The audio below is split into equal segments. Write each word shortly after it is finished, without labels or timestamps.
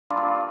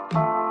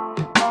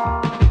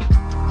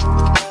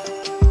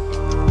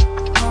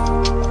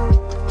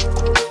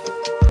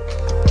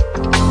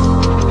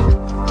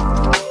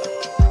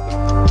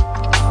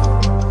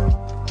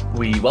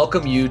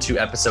welcome you to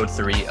episode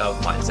 3 of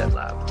Mindset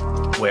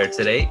Lab, where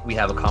today we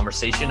have a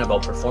conversation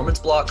about performance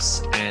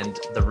blocks and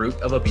the root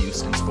of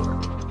abuse in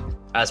sport.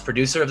 As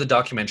producer of the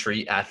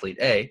documentary Athlete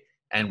A,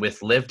 and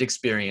with lived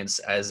experience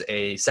as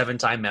a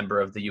 7-time member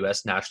of the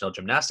U.S. national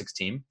gymnastics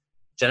team,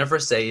 Jennifer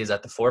Say is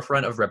at the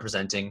forefront of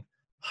representing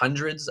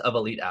hundreds of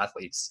elite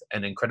athletes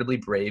and incredibly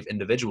brave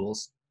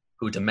individuals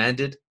who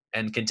demanded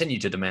and continue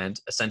to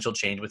demand essential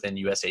change within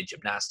USA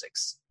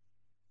Gymnastics.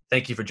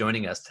 Thank you for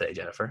joining us today,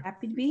 Jennifer.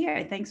 Happy to be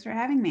here. Thanks for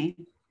having me.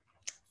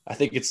 I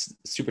think it's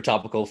super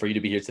topical for you to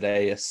be here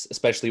today,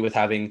 especially with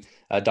having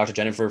Dr.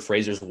 Jennifer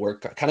Fraser's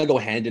work kind of go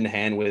hand in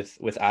hand with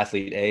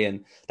Athlete A,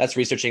 and that's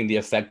researching the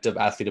effect of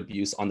athlete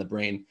abuse on the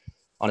brain.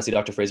 Honestly,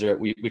 Dr. Fraser,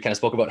 we kind of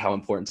spoke about how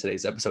important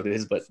today's episode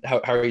is, but how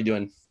are you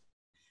doing?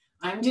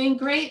 I'm doing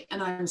great,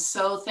 and I'm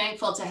so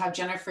thankful to have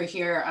Jennifer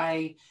here.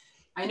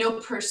 I know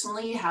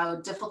personally how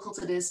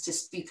difficult it is to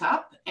speak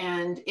up,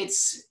 and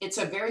it's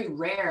a very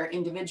rare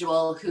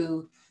individual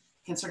who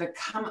can sort of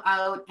come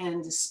out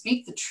and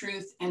speak the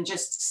truth and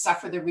just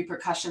suffer the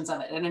repercussions of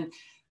it. And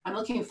I'm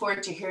looking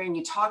forward to hearing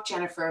you talk,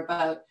 Jennifer,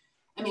 about,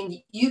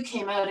 you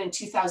came out in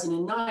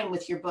 2009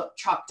 with your book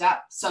Chalked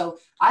Up. So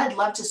I'd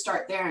love to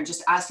start there and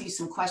just ask you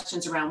some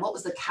questions around what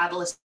was the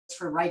catalyst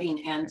for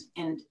writing, and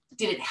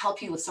did it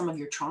help you with some of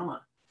your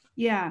trauma?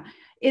 Yeah,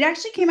 it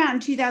actually came out in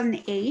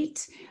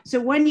 2008. So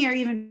 1 year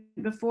even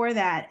before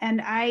that. And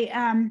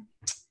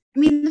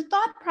the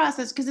thought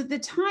process, because at the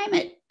time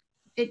it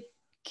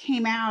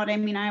came out, I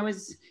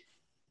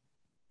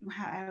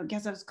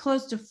guess I was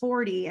close to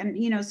 40,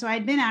 and, so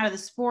I'd been out of the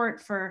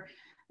sport for,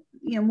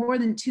 more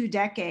than 2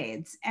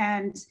 decades.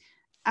 And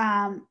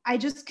I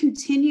just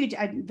continued.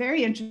 I'm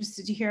very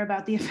interested to hear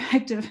about the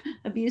effect of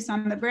abuse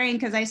on the brain,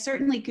 because I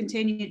certainly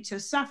continued to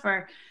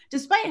suffer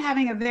despite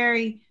having a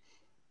very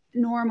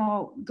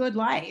normal, good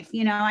life.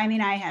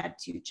 I had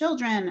 2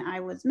 children. I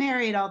was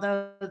married,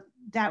 although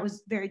that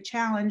was very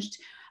challenged.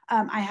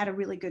 I had a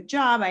really good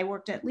job. I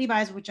worked at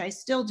Levi's, which I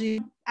still do.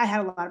 I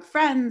had a lot of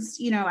friends.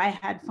 I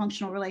had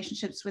functional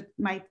relationships with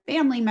my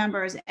family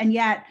members. And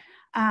yet,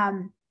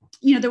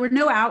 there were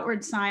no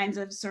outward signs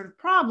of sort of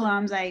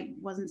problems. I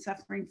wasn't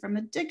suffering from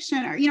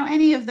addiction or,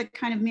 any of the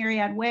kind of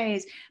myriad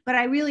ways, but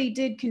I really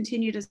did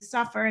continue to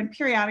suffer, and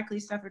periodically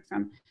suffered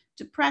from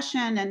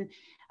depression and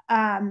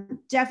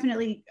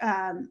definitely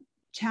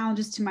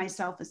challenges to my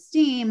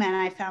self-esteem. And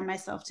I found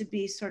myself to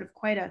be sort of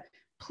quite a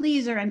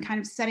pleaser and kind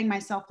of setting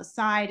myself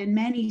aside in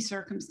many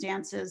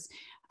circumstances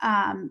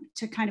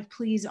to kind of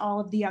please all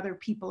of the other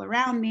people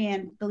around me,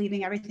 and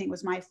believing everything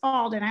was my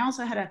fault. And I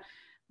also had a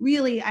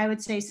really, I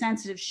would say,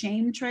 sensitive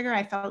shame trigger.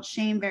 I felt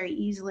shame very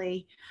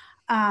easily.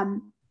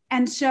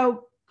 And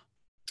so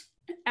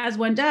as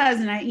one does,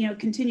 and I,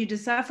 continued to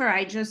suffer,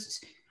 I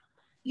just,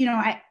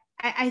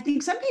 I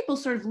think some people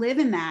sort of live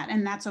in that,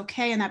 and that's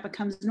okay, and that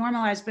becomes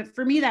normalized. But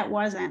for me, that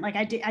wasn't. Like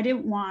I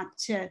didn't want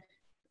to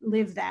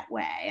live that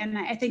way. And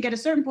I think at a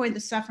certain point, the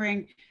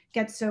suffering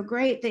gets so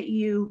great that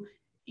you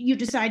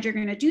decide you're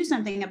going to do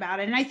something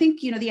about it. And I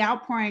think, the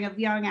outpouring of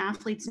young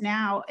athletes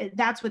now,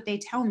 that's what they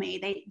tell me.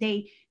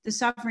 The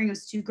suffering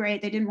was too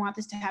great. They didn't want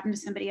this to happen to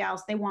somebody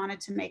else. They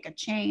wanted to make a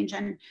change.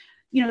 And,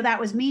 that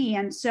was me.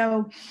 And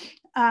so,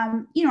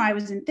 I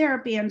was in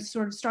therapy and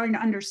sort of starting to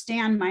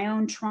understand my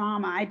own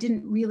trauma. I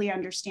didn't really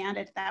understand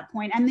it at that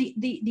point. And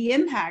the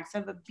impacts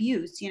of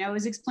abuse, it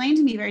was explained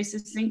to me very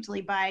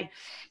succinctly by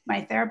my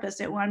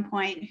therapist at one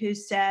point, who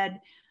said,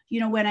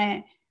 when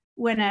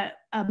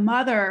a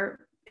mother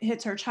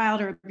hits her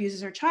child or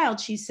abuses her child,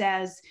 she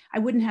says, I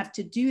wouldn't have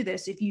to do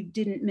this if you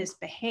didn't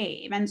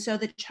misbehave. And so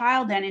the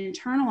child then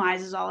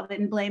internalizes all of it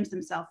and blames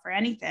themselves for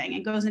anything,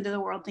 and goes into the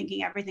world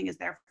thinking everything is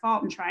their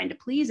fault and trying to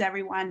please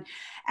everyone.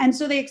 And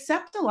so they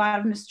accept a lot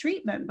of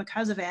mistreatment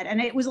because of it. And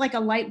it was like a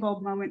light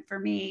bulb moment for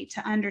me to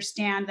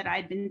understand that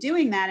I'd been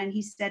doing that. And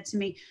he said to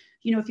me,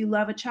 if you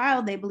love a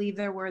child, they believe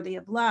they're worthy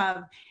of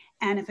love.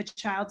 And if a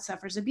child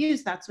suffers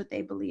abuse, that's what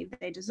they believe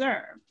they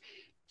deserve.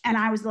 And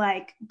I was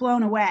like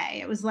blown away.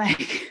 It was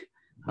like,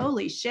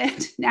 holy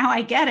shit, now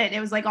I get it.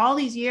 It was like all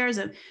these years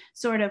of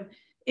sort of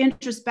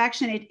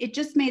introspection. It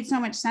just made so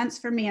much sense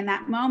for me in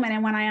that moment.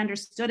 And when I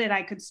understood it,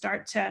 I could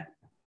start to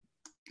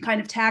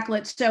kind of tackle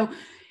it. So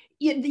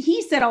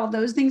he said all of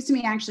those things to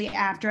me actually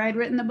after I'd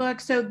written the book.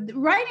 So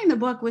writing the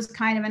book was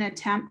kind of an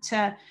attempt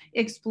to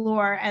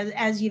explore,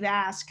 as you've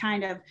asked,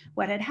 kind of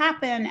what had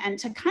happened, and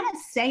to kind of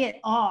say it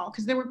all,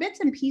 because there were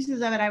bits and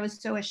pieces of it I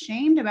was so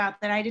ashamed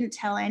about that I didn't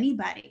tell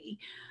anybody,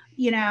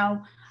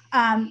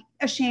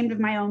 ashamed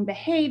of my own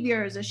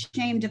behaviors,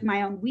 ashamed of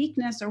my own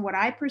weakness, or what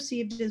I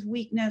perceived as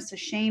weakness,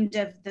 ashamed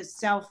of the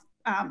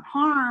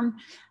self-harm,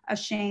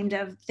 ashamed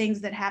of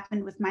things that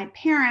happened with my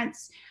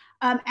parents.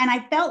 And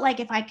I felt like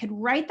if I could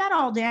write that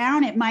all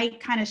down, it might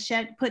kind of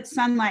put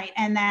sunlight,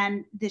 and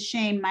then the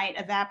shame might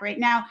evaporate.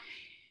 Now,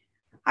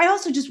 I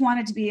also just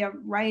wanted to be a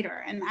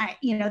writer, and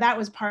that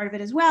was part of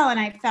it as well. And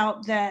I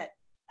felt that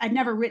I'd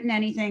never written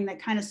anything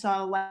that kind of saw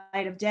the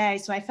light of day.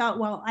 So I felt,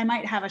 well, I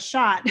might have a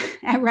shot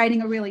at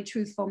writing a really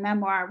truthful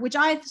memoir, which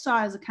I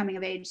saw as a coming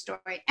of age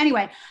story.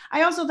 Anyway,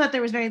 I also thought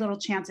there was very little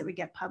chance it would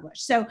get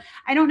published. So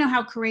I don't know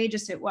how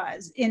courageous it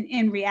was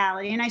in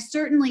reality. And I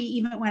certainly,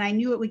 even when I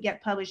knew it would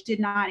get published,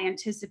 did not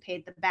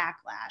anticipate the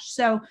backlash.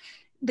 So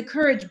the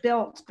courage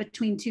built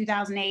between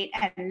 2008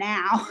 and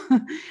now.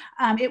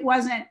 It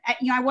wasn't,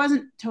 I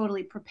wasn't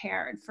totally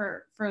prepared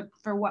for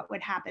what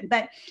would happen.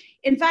 But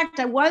in fact,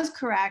 I was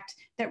correct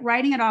that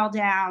writing it all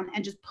down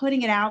and just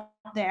putting it out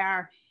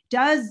there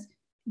does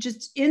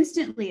just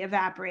instantly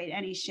evaporate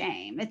any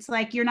shame. It's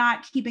like you're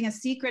not keeping a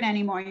secret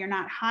anymore. You're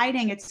not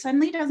hiding. It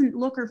suddenly doesn't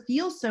look or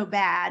feel so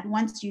bad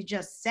once you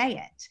just say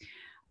it.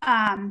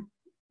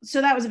 So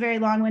that was a very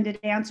long-winded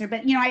answer,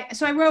 but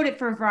I wrote it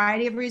for a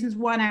variety of reasons.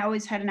 One, I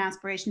always had an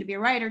aspiration to be a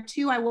writer.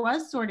 Two, I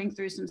was sorting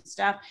through some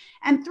stuff.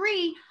 And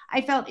three,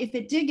 I felt if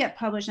it did get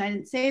published, and I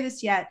didn't say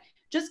this yet,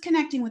 just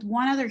connecting with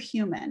one other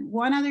human,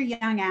 one other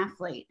young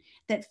athlete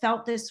that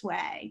felt this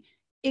way,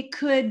 it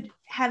could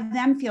have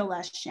them feel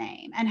less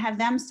shame and have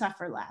them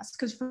suffer less.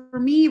 Because for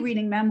me,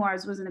 reading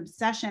memoirs was an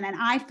obsession, and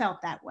I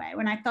felt that way.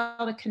 When I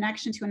felt a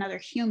connection to another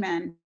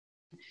human,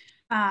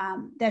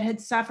 that had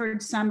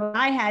suffered some of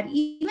I had,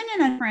 even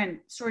in a different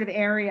sort of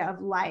area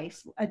of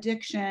life,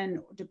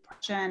 addiction,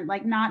 depression,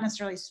 like not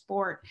necessarily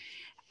sport.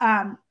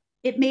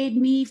 It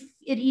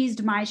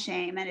eased my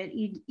shame and it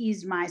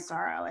eased my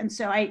sorrow. And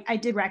so I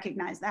did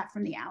recognize that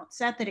from the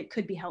outset, that it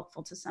could be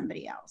helpful to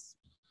somebody else.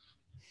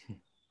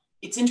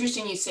 It's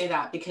interesting you say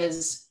that,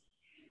 because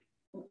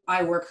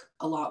I work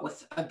a lot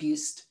with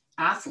abused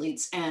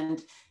athletes,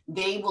 and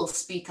they will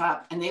speak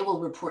up and they will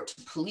report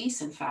to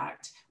police, in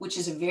fact, which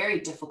is a very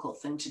difficult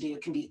thing to do.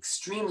 It can be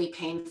extremely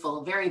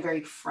painful, very,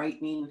 very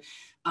frightening.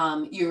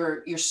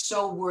 You're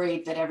so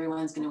worried that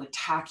everyone's going to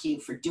attack you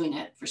for doing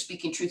it, for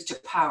speaking truth to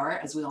power,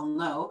 as we all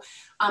know.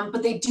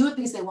 But they do it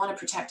because they want to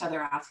protect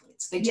other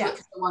athletes. They do it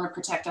because they want to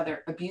protect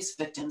other abuse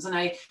victims. And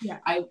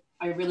I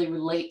really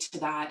relate to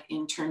that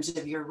in terms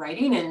of your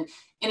writing. And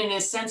in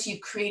a sense,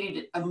 you've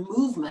created a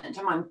movement.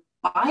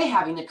 By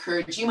having the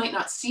courage, you might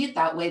not see it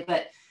that way,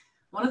 but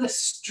one of the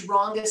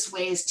strongest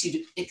ways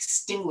to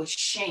extinguish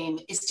shame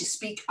is to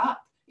speak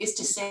up, is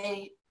to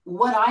say,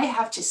 what I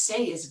have to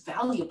say is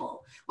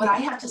valuable. What I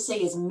have to say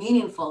is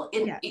meaningful.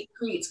 It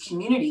creates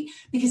community,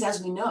 because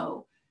as we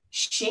know,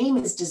 shame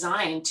is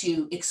designed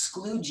to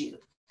exclude you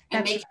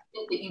and make you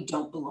think that you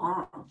don't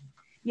belong.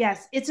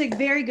 Yes, it's a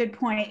very good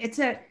point. It's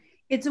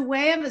a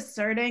way of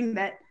asserting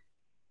that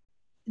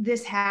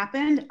this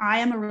happened. I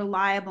am a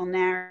reliable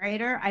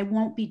narrator. I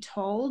won't be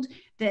told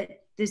that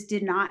this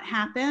did not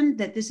happen,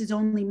 that this is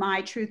only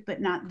my truth, but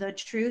not the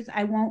truth.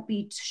 I won't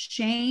be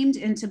shamed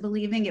into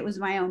believing it was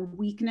my own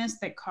weakness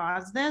that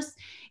caused this.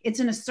 It's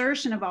an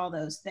assertion of all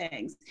those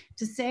things.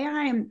 To say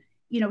I am,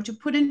 to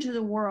put into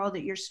the world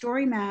that your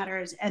story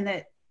matters and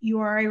that you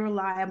are a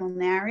reliable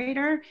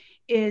narrator,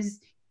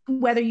 is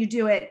whether you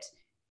do it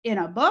in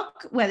a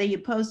book, whether you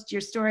post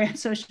your story on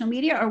social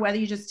media, or whether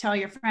you just tell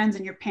your friends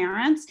and your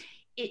parents,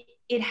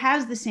 it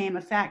has the same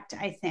effect,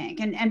 I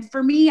think. And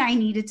for me, I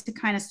needed to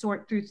kind of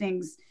sort through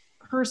things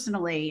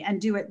personally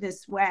and do it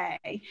this way.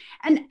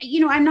 And,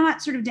 I'm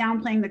not sort of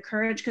downplaying the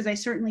courage, because I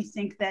certainly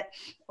think that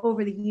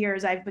over the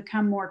years I've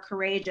become more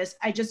courageous.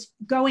 I just,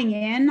 going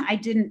in, I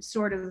didn't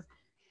sort of,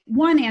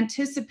 one,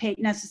 anticipate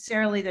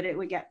necessarily that it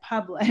would get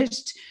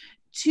published.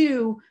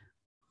 Two,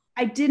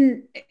 I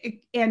didn't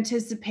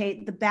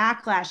anticipate the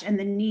backlash and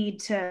the need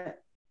to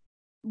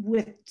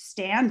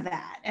withstand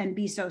that and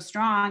be so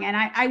strong. And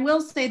I will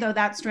say, though,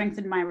 that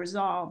strengthened my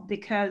resolve,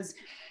 because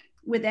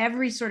with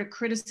every sort of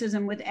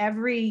criticism, with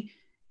every,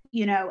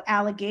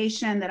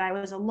 allegation that I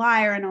was a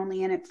liar and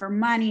only in it for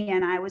money,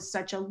 and I was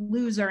such a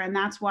loser, and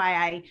that's why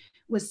I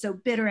was so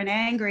bitter and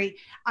angry,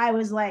 I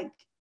was like,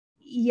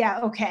 yeah,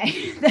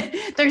 okay,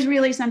 there's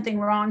really something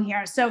wrong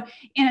here. So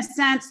in a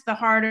sense, the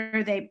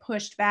harder they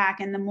pushed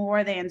back and the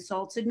more they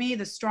insulted me,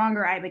 the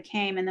stronger I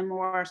became and the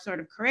more sort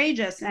of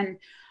courageous. And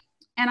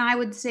I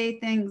would say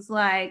things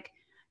like,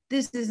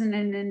 this isn't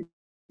an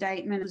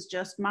indictment, it's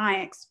just my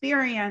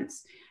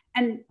experience.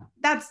 And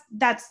that's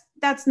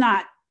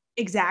not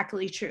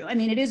exactly true. I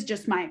mean, it is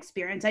just my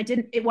experience.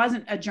 It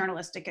wasn't a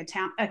journalistic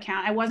account.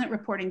 I wasn't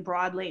reporting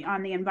broadly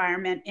on the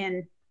environment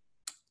in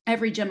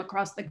every gym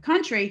across the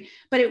country,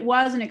 but it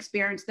was an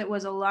experience that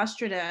was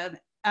illustrative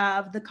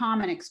of the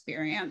common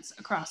experience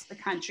across the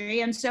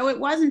country. And so it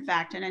was, in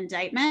fact, an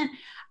indictment.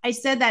 I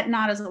said that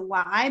not as a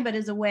lie, but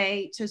as a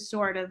way to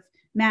sort of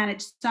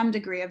manage some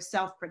degree of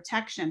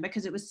self-protection,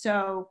 because it was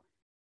so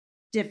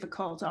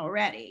difficult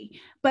already.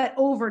 But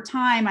over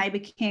time, I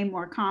became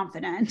more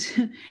confident.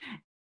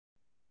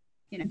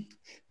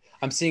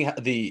 I'm seeing how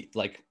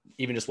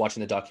even just watching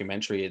the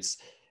documentary,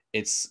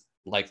 it's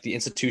like the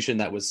institution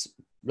that was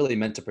really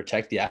meant to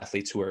protect the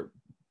athletes who are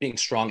being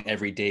strong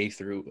every day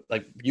through,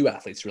 like, you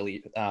athletes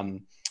really.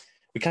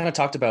 We kind of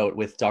talked about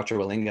with Dr.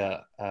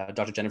 Wallinga,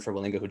 Dr. Jennifer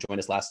Wallinga, who joined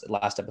us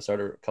last episode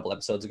or a couple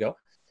episodes ago,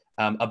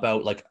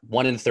 about like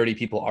 1 in 30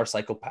 people are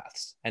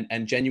psychopaths.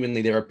 And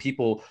genuinely, there are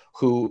people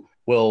who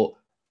will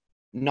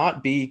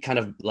not be kind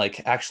of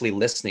like actually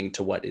listening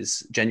to what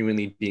is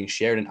genuinely being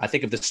shared. And I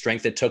think of the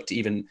strength it took to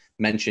even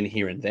mention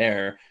here and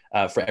there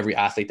for every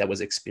athlete that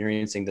was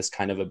experiencing this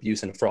kind of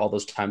abuse, and for all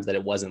those times that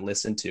it wasn't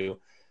listened to.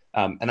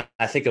 And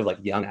I think of like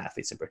young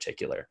athletes in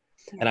particular.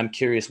 Yeah. And I'm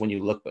curious, when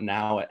you look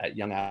now at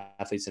young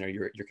athletes, and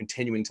you're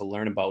continuing to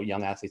learn about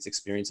young athletes'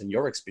 experience and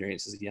your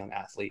experience as a young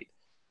athlete,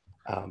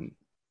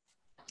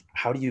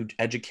 how do you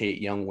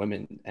educate young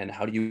women, and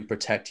how do you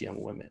protect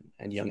young women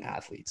and young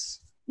athletes?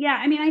 Yeah,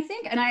 I mean, I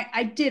think, and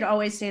I did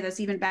always say this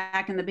even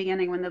back in the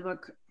beginning when the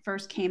book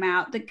first came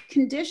out, the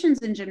conditions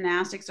in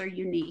gymnastics are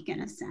unique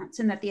in a sense,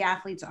 in that the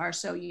athletes are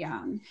so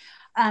young.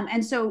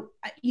 And so,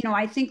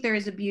 I think there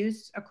is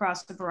abuse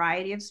across a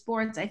variety of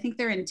sports. I think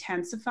they're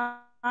intensified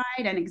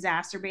and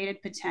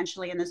exacerbated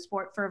potentially in the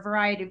sport for a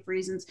variety of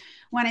reasons.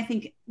 When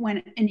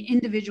an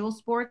individual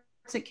sport,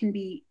 it can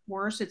be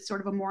worse. It's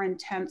sort of a more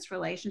intense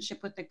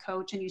relationship with the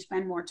coach, and you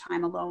spend more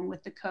time alone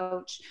with the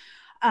coach.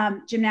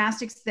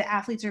 Gymnastics, the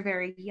athletes are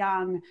very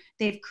young.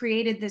 They've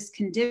created this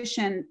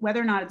condition,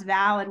 whether or not it's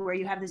valid, where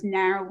you have this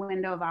narrow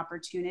window of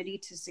opportunity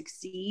to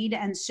succeed.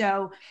 And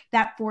so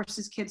that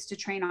forces kids to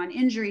train on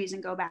injuries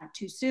and go back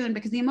too soon,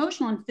 because the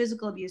emotional and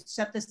physical abuse,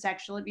 set the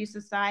sexual abuse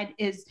aside,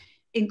 is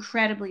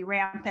incredibly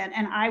rampant.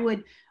 And I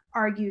would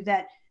argue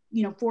that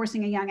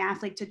forcing a young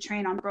athlete to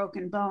train on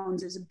broken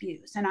bones is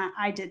abuse. And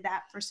I did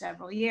that for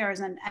several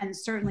years, and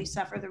certainly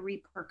suffer the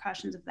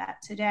repercussions of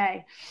that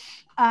today.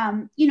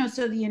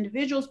 So the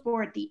individual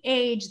sport, the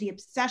age, the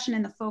obsession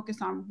and the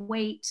focus on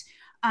weight.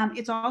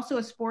 It's also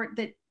a sport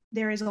that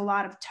there is a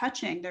lot of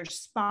touching, there's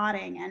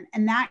spotting,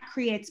 and that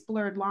creates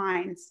blurred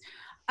lines,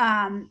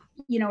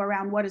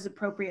 around what is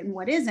appropriate and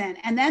what isn't.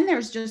 And then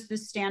there's just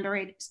this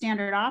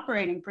standard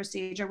operating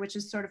procedure, which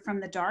is sort of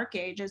from the dark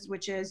ages,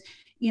 which is,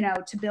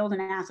 to build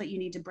an athlete, you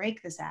need to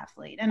break this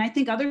athlete. And I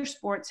think other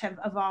sports have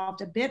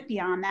evolved a bit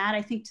beyond that.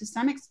 I think to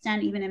some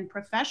extent, even in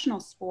professional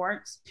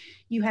sports,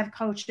 you have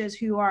coaches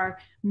who are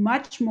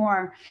much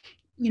more,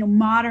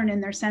 modern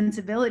in their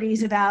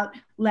sensibilities about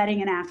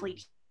letting an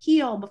athlete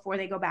heal before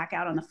they go back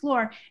out on the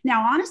floor.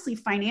 Now, honestly,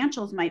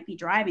 financials might be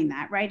driving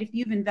that, right? If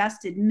you've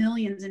invested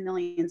millions and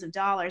millions of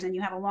dollars and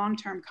you have a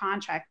long-term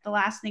contract, the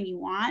last thing you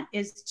want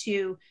is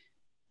to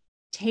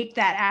take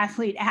that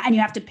athlete, and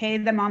you have to pay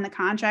them on the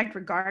contract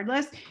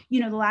regardless.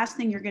 The last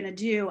thing you're going to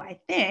do, I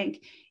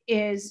think,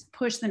 is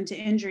push them to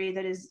injury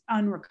that is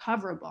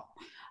unrecoverable.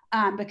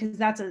 Because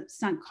that's a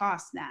sunk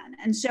cost then.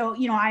 And so,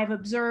 I've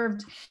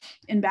observed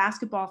in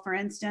basketball, for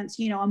instance,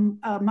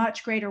 a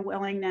much greater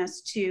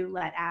willingness to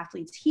let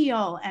athletes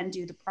heal and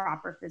do the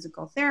proper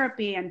physical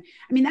therapy. And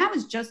I mean, that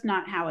was just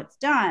not how it's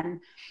done.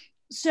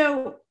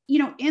 So,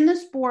 in the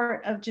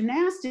sport of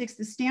gymnastics,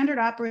 the standard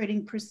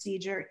operating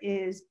procedure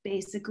is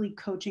basically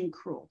coaching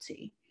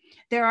cruelty.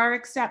 There are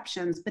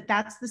exceptions, but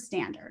that's the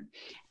standard.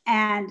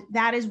 And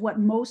that is what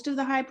most of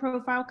the high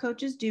profile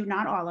coaches do,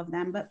 not all of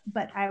them,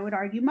 but I would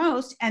argue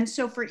most. And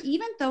so for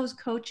even those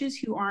coaches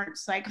who aren't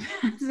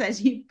psychopaths,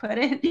 as you put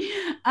it,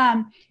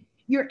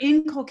 you're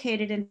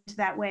inculcated into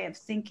that way of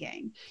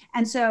thinking.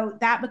 And so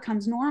that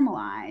becomes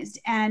normalized.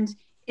 And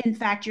in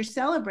fact, you're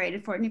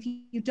celebrated for it. And if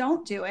you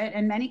don't do it,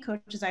 and many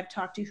coaches I've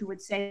talked to who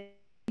would say,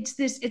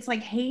 it's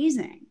like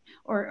hazing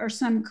or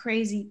some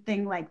crazy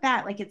thing like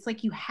that. Like, it's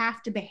like you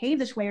have to behave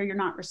this way or you're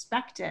not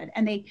respected.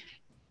 And they,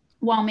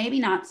 while maybe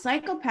not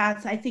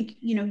psychopaths, I think,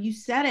 you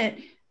said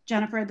it,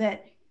 Jennifer,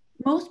 that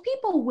most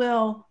people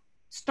will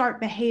start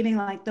behaving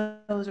like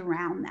those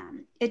around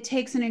them. It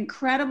takes an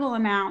incredible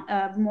amount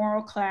of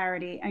moral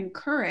clarity and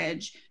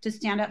courage to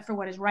stand up for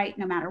what is right,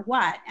 no matter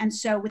what. And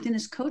so within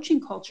this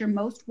coaching culture,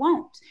 most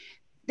won't.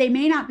 They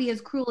may not be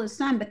as cruel as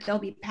some, but they'll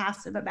be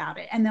passive about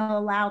it, and they'll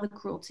allow the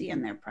cruelty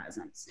in their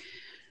presence.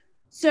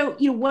 So,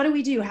 what do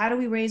we do? How do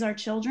we raise our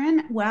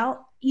children?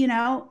 Well,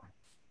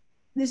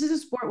 this is a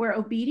sport where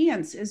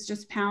obedience is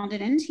just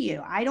pounded into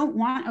you. I don't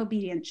want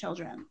obedient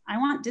children. I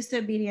want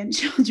disobedient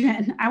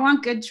children. I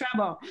want good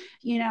trouble.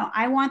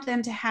 I want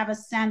them to have a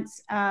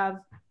sense of,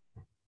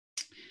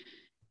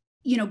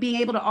 being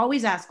able to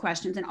always ask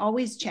questions and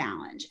always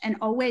challenge and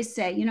always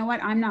say, you know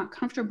what, I'm not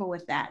comfortable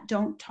with that.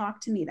 Don't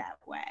talk to me that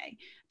way.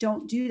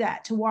 Don't do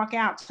that. To walk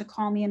out, to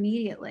call me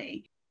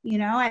immediately.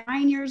 At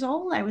 9 years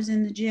old, I was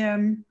in the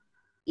gym,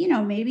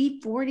 maybe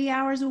 40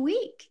 hours a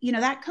week.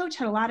 That coach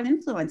had a lot of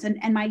influence.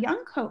 And my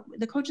young coach,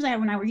 the coaches I had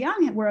when I was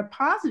young, were a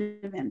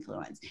positive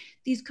influence.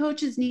 These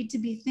coaches need to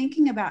be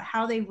thinking about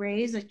how they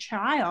raise a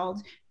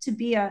child to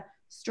be a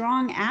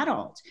strong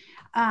adult,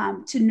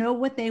 to know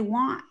what they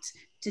want,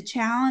 to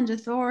challenge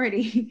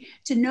authority,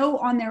 to know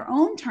on their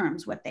own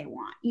terms what they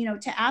want,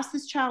 to ask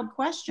this child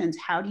questions.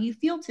 How do you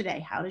feel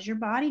today? How does your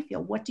body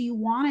feel? What do you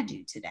want to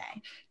do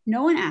today?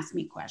 No one asked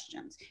me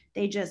questions.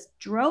 They just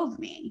drove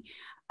me.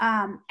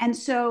 And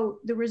so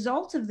the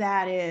result of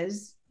that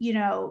is,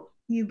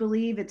 you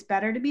believe it's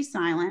better to be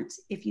silent.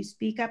 If you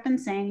speak up and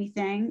say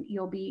anything,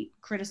 you'll be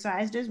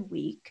criticized as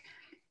weak.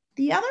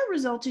 The other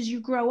result is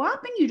you grow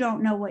up and you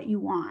don't know what you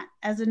want.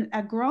 As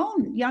a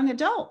grown young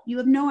adult, you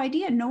have no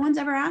idea. No one's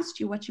ever asked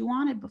you what you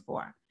wanted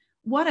before.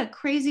 What a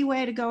crazy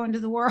way to go into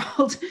the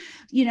world,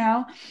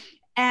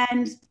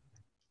 And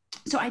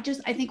so I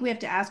think we have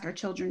to ask our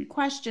children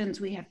questions.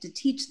 We have to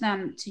teach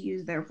them to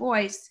use their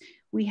voice.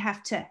 We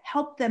have to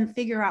help them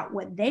figure out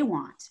what they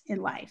want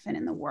in life and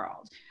in the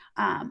world,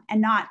 and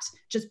not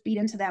just beat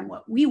into them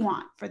what we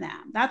want for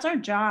them. That's our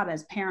job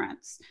as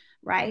parents,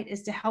 right?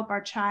 Is to help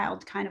our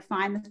child kind of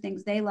find the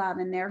things they love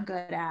and they're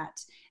good at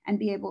and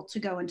be able to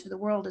go into the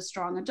world as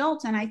strong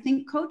adults. And I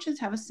think coaches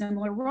have a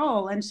similar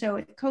role. And so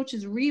if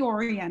coaches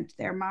reorient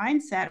their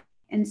mindset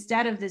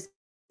instead of this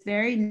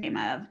very name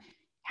of,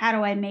 how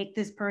do I make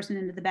this person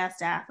into the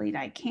best athlete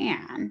I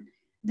can,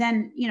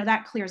 then,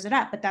 that clears it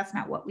up, but that's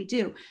not what we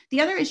do.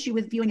 The other issue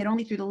with viewing it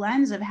only through the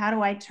lens of how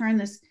do I turn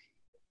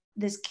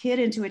this kid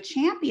into a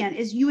champion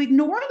is you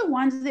ignore the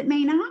ones that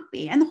may not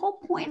be. And the whole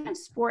point of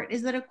sport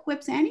is that it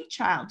equips any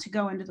child to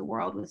go into the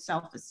world with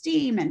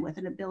self-esteem and with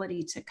an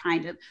ability to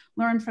kind of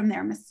learn from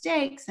their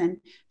mistakes and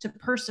to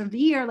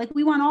persevere. Like,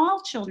 we want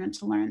all children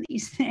to learn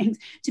these things,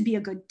 to be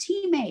a good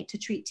teammate, to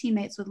treat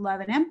teammates with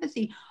love and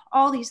empathy,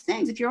 all these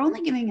things. If you're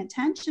only giving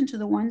attention to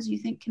the ones you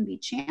think can be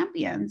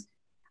champions,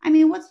 I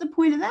mean, what's the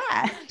point of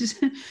that?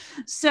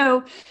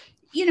 So,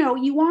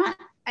 you want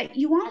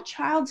a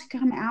child to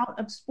come out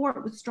of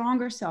sport with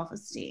stronger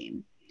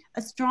self-esteem,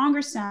 a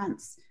stronger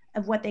sense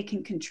of what they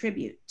can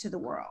contribute to the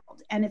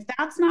world. And if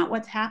that's not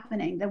what's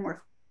happening, then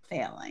we're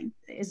failing.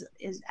 Is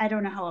I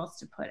don't know how else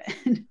to put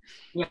it.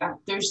 Yeah,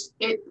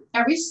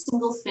 every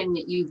single thing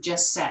that you've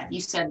just said.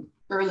 You said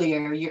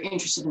earlier you're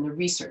interested in the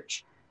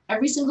research.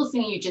 Every single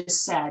thing you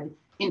just said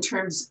in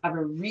terms of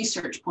a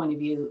research point of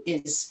view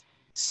is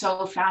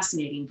so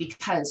fascinating,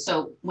 because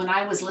when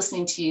I was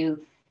listening to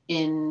you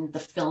in the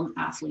film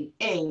Athlete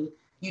A,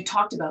 you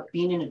talked about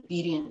being an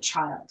obedient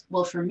child.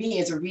 Well, for me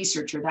as a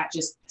researcher, that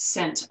just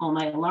sent all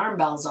my alarm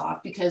bells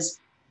off, because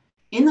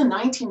in the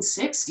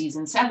 1960s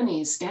and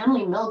 70s,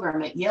 Stanley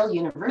Milgram at Yale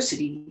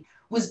University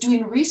was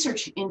doing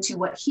research into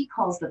what he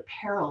calls the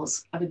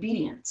perils of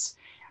obedience.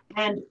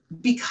 And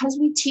because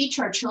we teach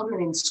our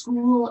children in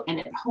school and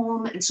at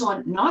home and so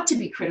on, not to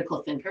be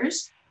critical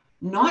thinkers,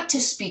 not to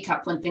speak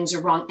up when things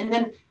are wrong. And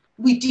then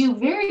we do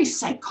very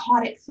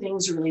psychotic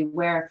things, really,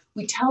 where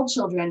we tell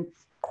children,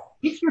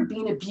 if you're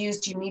being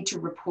abused, you need to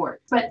report.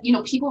 But,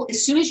 people,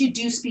 as soon as you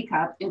do speak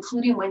up,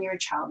 including when you're a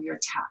child, you're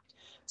attacked.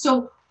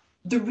 So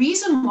the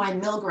reason why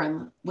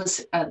Milgram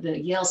was, the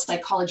Yale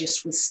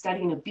psychologist, was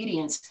studying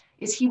obedience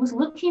is he was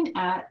looking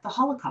at the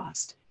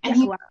Holocaust. And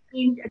he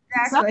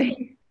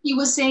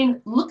was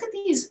saying, look at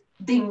these.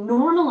 They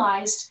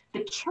normalized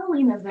the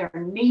killing of their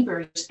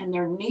neighbors and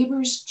their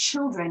neighbors'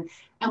 children.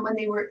 And when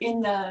they were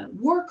in the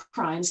war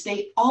crimes,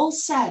 they all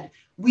said,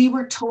 we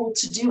were told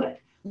to do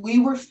it. We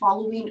were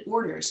following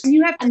orders. And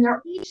you have to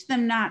teach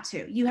them not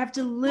to. You have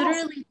to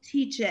literally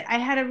teach it. I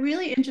had a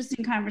really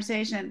interesting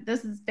conversation.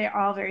 They're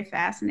all very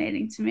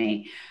fascinating to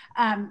me,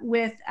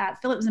 with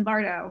Philip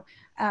Zimbardo,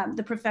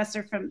 the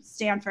professor from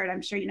Stanford.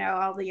 I'm sure you know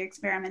all the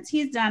experiments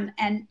he's done.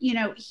 And,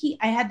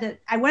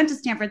 I went to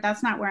Stanford.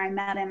 That's not where I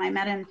met him. I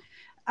met him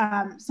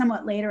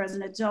somewhat later as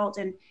an adult.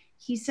 And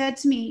he said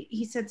to me,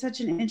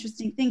 such an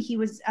interesting thing. He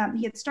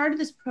had started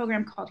this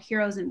program called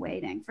Heroes in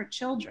Waiting for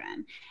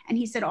children. And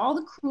he said, all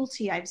the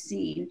cruelty I've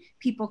seen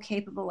people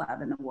capable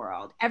of in the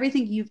world,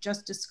 everything you've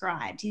just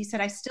described, he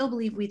said, I still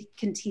believe we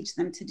can teach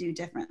them to do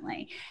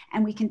differently.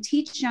 And we can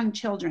teach young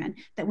children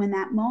that when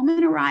that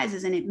moment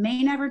arises, and it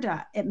may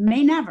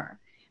never,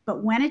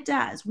 but when it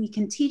does, we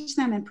can teach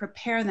them and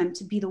prepare them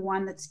to be the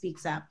one that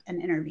speaks up and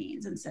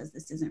intervenes and says,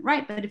 this isn't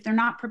right. But if they're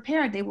not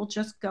prepared, they will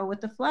just go with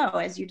the flow,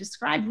 as you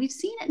described. We've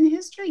seen it in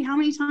history. How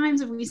many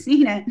times have we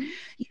seen it?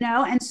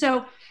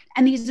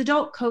 And these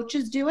adult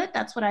coaches do it.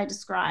 That's what I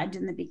described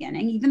in the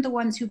beginning. Even the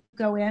ones who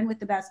go in with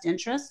the best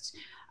interests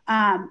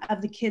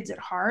of the kids at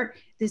heart,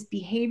 this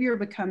behavior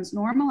becomes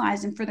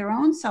normalized. And for their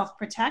own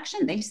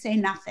self-protection, they say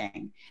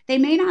nothing. They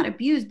may not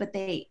abuse, but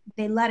they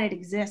let it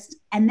exist.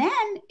 And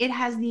then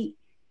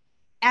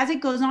as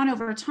it goes on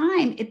over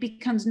time, it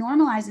becomes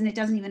normalized and it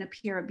doesn't even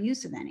appear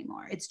abusive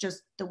anymore. It's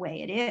just the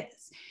way it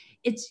is.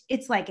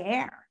 It's like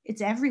air.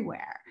 It's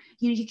everywhere.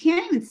 You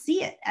can't even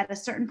see it at a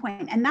certain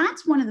point. And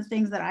that's one of the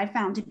things that I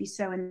found to be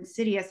so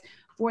insidious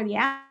for the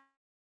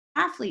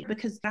athlete,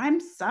 because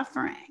I'm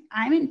suffering.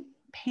 I'm in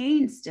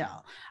pain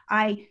still.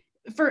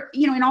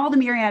 In all the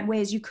myriad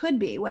ways you could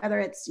be,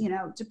 whether it's,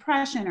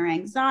 depression or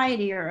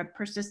anxiety or a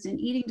persistent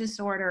eating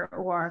disorder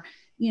or,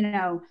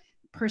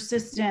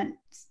 persistent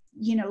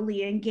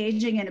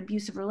engaging in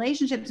abusive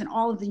relationships and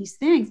all of these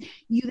things,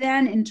 you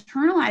then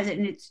internalize it,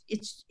 and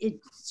it's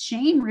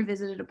shame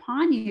revisited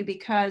upon you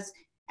because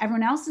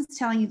everyone else is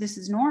telling you this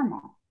is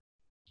normal.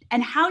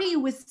 And how do you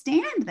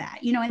withstand that?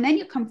 And then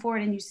you come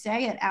forward and you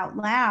say it out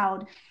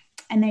loud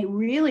and they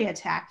really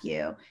attack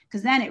you,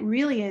 because then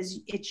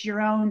it's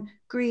your own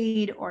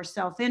greed or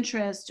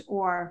self-interest,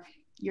 or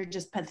you're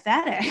just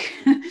pathetic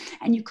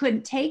and you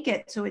couldn't take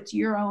it. So it's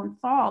your own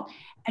fault.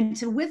 And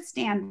to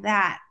withstand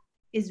that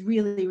is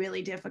really,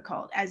 really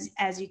difficult,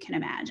 as you can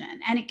imagine.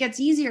 And it gets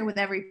easier with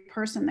every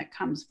person that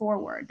comes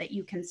forward that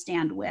you can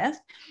stand with.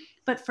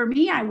 But for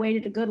me, I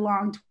waited a good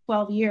long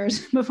 12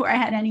 years before I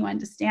had anyone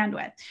to stand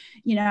with,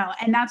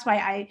 and that's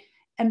why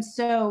am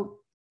so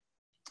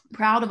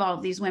proud of all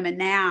of these women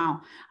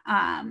now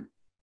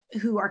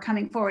who are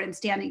coming forward and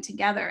standing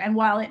together. And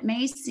while it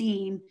may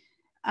seem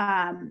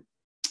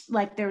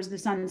like there's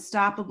this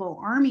unstoppable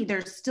army,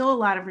 there's still a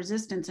lot of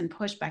resistance and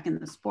pushback in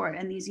the sport.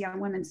 And these young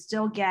women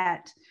still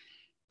get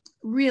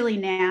really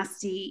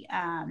nasty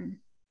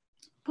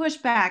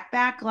pushback,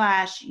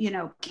 backlash,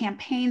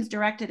 campaigns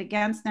directed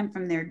against them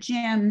from their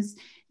gyms,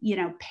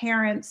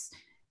 parents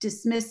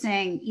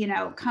dismissing,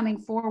 coming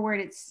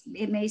forward.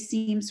 It may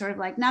seem sort of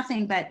like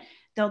nothing, but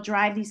they'll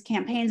drive these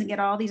campaigns and get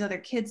all these other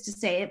kids to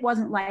say, it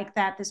wasn't like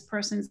that. This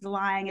person's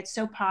lying. It's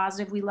so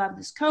positive. We love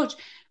this coach,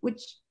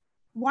 which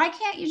why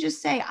can't you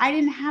just say, I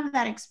didn't have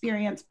that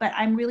experience, but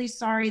I'm really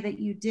sorry that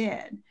you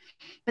did,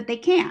 but they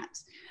can't.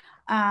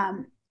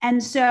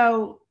 And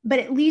so, but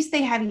at least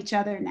they have each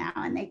other now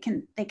and they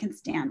can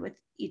stand with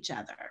each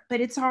other,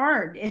 but it's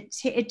hard.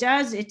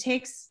 It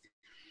takes,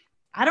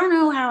 I don't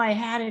know how I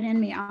had it in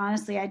me.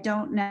 Honestly, I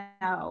don't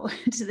know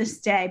to this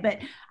day, but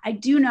I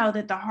do know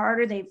that the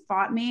harder they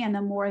fought me and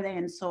the more they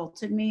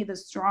insulted me, the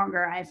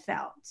stronger I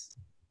felt.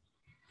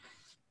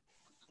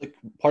 Like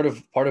part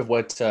of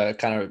what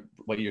kind of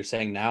what you're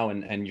saying now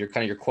and your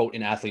kind of your quote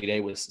in Athlete A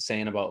was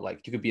saying about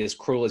like you could be as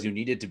cruel as you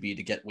needed to be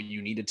to get what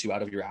you needed to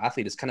out of your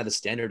athlete is kind of the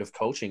standard of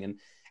coaching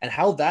and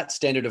how that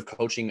standard of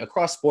coaching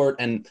across sport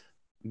and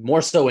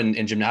more so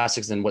in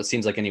gymnastics than what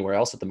seems like anywhere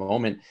else at the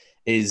moment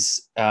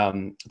is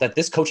that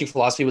this coaching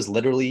philosophy was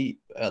literally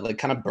like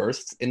kind of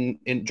birthed in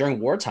during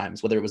war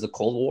times, whether it was the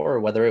Cold War or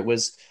whether it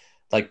was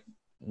like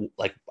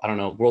I don't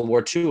know, World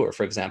War II, or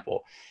for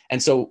example.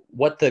 And so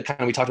what the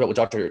kind of, we talked about with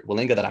Dr.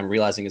 Wallinga that I'm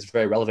realizing is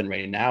very relevant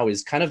right now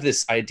is kind of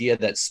this idea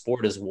that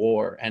sport is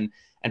war and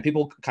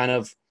people kind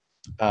of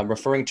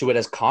referring to it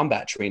as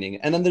combat training.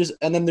 And then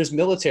there's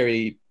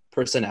military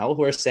personnel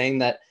who are saying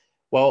that,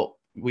 well,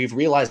 we've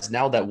realized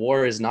now that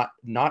war is not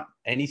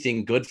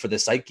anything good for the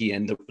psyche.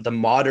 And the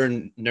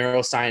modern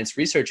neuroscience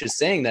research is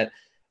saying that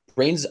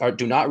brains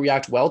do not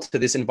react well to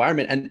this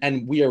environment.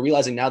 And we are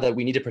realizing now that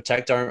we need to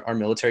protect our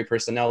military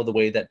personnel the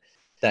way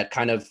that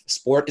kind of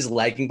sport is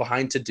lagging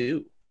behind to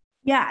do.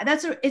 Yeah,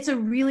 it's a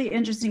really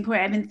interesting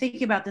point. I've been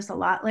thinking about this a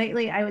lot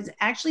lately. I was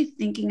actually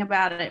thinking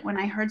about it when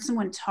I heard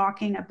someone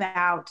talking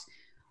about,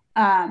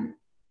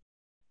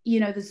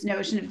 this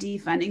notion of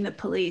defunding the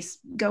police.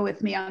 Go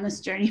with me on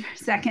this journey for a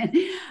second.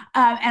 And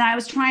I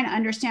was trying to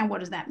understand,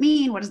 what does that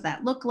mean? What does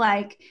that look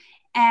like?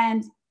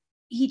 And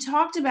he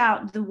talked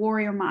about the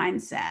warrior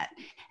mindset,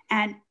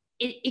 and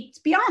it's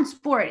beyond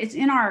sport. It's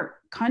in our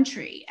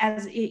country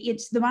as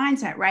it's the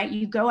mindset, right?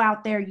 You go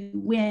out there, you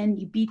win,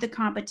 you beat the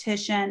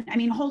competition. I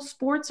mean, whole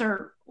sports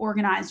are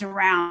organized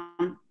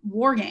around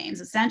war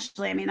games,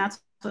 essentially. I mean, that's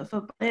what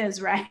football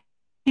is, right?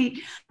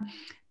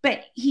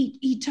 But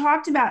he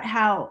talked about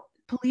how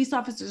police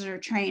officers are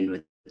trained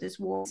with this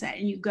war set,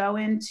 and you go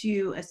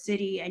into a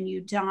city and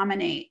you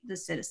dominate the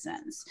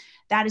citizens.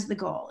 That is the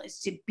goal, is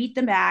to beat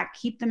them back,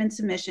 keep them in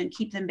submission,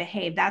 keep them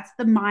behaved. That's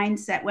the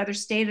mindset, whether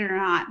stated or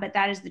not, but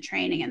that is the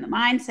training and the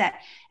mindset.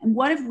 And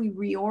what if we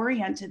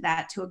reoriented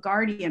that to a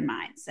guardian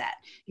mindset?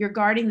 You're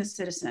guarding the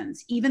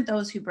citizens, even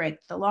those who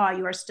break the law,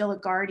 you are still a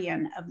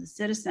guardian of the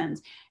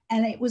citizens.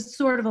 And it was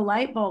sort of a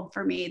light bulb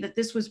for me that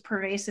this was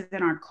pervasive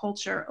in our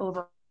culture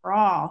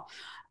overall,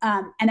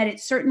 and that it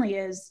certainly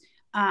is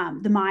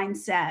the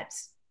mindset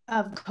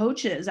of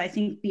coaches, I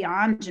think,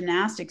 beyond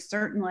gymnastics,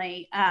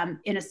 certainly,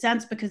 in a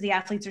sense, because the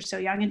athletes are so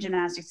young in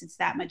gymnastics, it's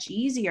that much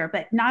easier.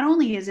 But not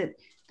only is it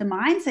the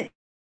mindset,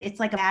 it's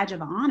like a badge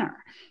of honor,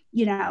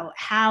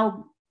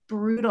 how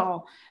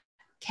brutal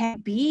can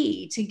it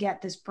be to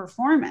get this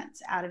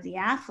performance out of the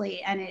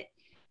athlete. And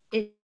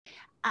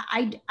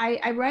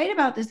I write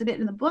about this a bit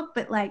in the book,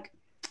 but like,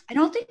 I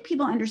don't think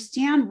people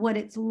understand what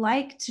it's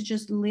like to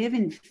just live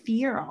in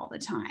fear all the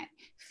time.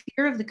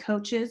 Fear of the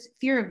coaches,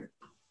 fear of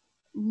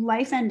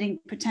life-ending,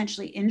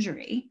 potentially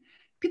injury.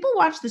 People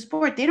watch the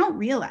sport, they don't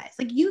realize,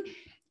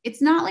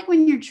 it's not like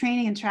when you're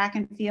training in track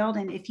and field,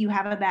 and if you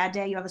have a bad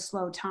day, you have a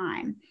slow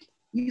time.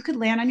 You could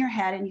land on your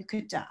head and you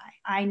could die.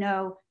 I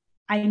know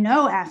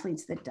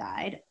athletes that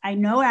died. I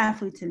know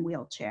athletes in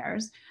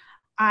wheelchairs.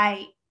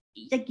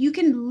 You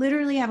can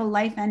literally have a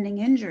life-ending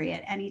injury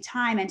at any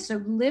time. And so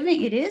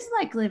it is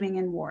like living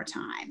in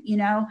wartime,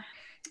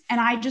 And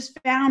I just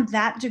found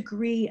that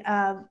degree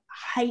of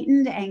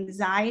heightened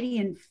anxiety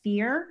and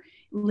fear,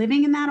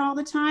 living in that all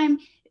the time,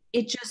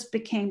 it just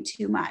became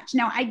too much.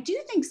 Now, I do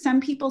think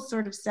some people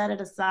sort of set it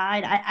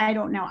aside. I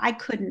don't know. I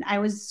couldn't. I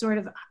was sort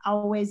of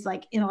always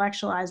like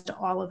intellectualized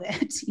all of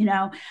it,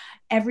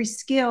 every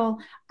skill.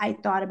 I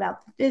thought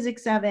about the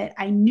physics of it.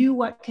 I knew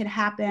what could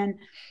happen.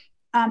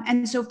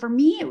 And so for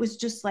me, it was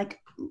just like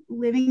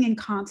living in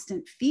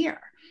constant fear,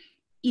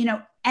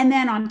 and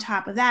then on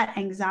top of that,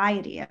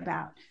 anxiety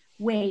about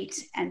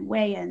weight and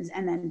weigh-ins,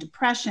 and then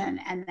depression,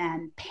 and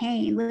then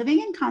pain. Living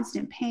in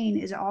constant pain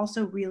is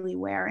also really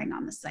wearing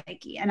on the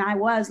psyche. And I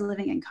was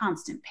living in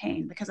constant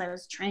pain because I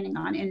was training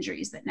on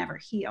injuries that never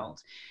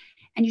healed.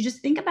 And you just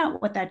think about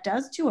what that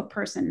does to a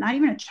person, not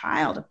even a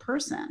child, a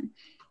person.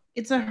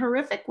 It's a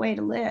horrific way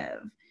to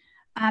live.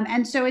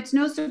 And so it's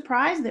no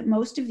surprise that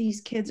most of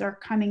these kids are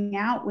coming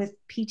out with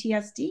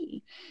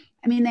PTSD.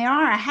 I mean, they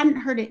are. I hadn't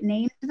heard it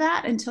named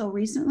that until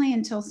recently,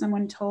 until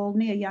someone told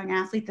me, a young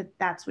athlete, that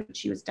that's what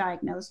she was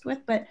diagnosed with.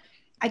 But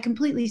I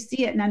completely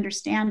see it and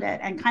understand it,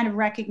 and kind of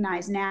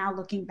recognize now,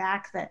 looking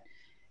back, that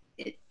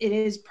it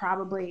is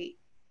probably,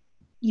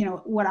 you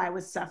know, what I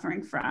was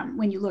suffering from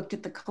when you looked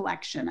at the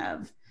collection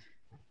of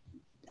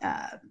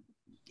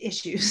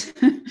issues.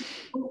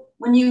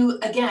 When you,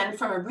 again,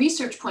 from a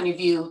research point of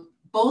view,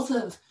 both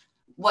of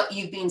what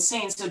you've been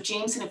saying, so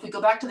Jameson, if we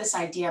go back to this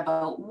idea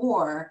about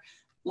war,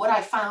 what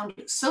I found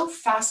so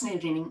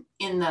fascinating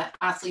in the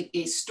Athlete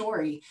A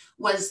story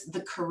was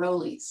the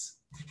Karolis.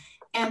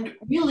 And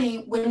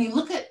really, when you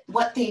look at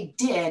what they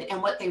did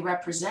and what they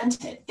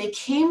represented, they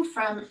came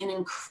from an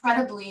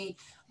incredibly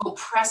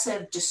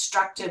oppressive,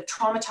 destructive,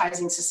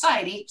 traumatizing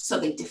society, so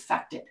they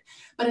defected.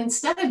 But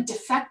instead of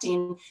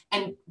defecting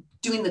and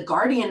doing the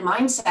guardian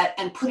mindset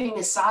and putting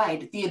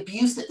aside the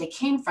abuse that they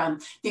came from,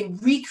 they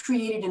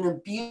recreated an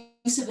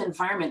abusive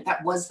environment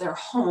that was their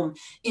home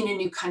in a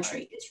new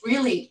country. It's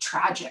really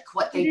tragic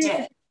what they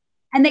did.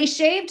 And they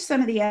shaved some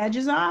of the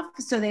edges off,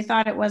 so they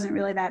thought it wasn't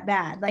really that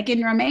bad. Like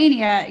in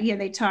Romania, you know,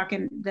 they talk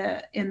in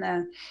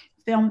the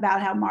film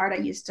about how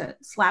Marta used to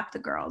slap the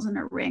girls and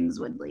her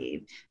rings would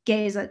leave.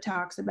 Geza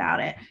talks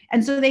about it.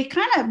 And so they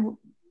kind of,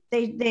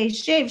 they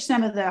shaved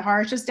some of the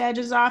harshest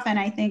edges off, and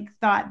I think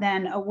thought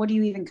then, oh, what are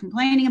you even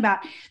complaining about?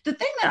 The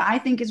thing that I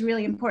think is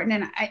really important,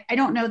 and I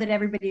don't know that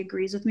everybody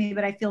agrees with me,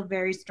 but I feel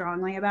very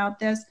strongly about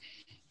this.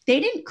 They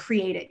didn't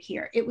create it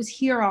here. It was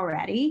here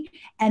already,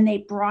 and they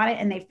brought it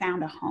and they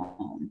found a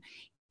home.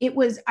 It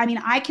was, I mean,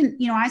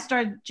 I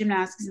started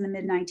gymnastics in the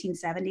mid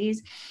 1970s.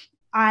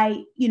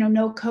 I,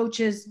 know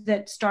coaches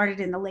that started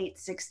in the late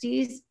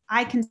 60s.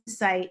 I can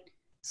cite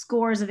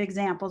scores of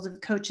examples of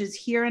coaches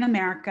here in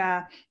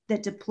America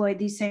that deployed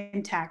these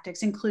same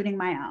tactics, including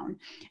my own.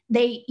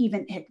 They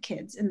even hit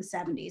kids in the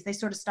 70s. They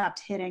sort of stopped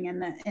hitting in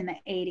the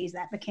 80s.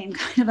 That became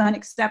kind of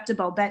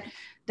unacceptable. But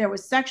there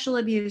was sexual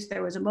abuse,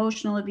 there was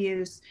emotional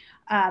abuse,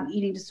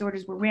 eating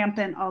disorders were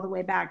rampant all the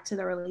way back to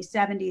the early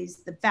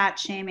 70s, the fat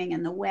shaming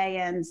and the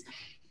weigh-ins.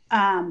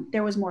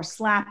 There was more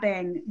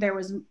slapping. There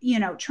was,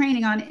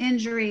 training on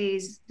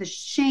injuries, the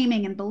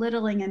shaming and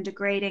belittling and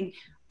degrading,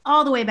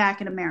 all the way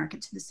back in America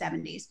to the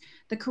 70s.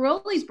 The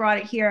Karolis brought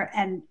it here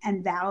and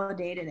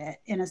validated it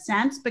in a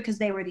sense, because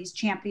they were these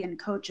champion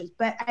coaches.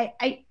 But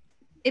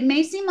it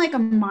may seem like a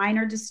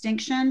minor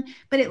distinction,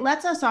 but it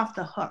lets us off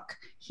the hook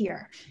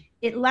here.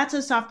 It lets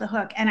us off the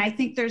hook. And I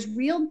think there's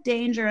real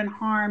danger and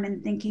harm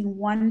in thinking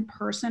one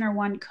person or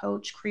one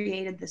coach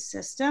created the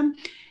system.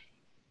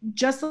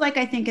 Just like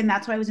I think, and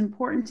that's why it was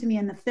important to me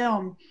in the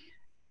film,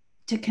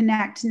 to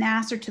connect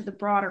Nassar to the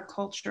broader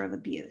culture of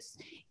abuse.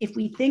 If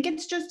we think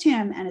it's just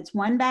him and it's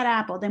one bad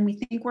apple, then we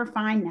think we're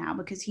fine now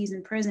because he's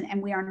in prison,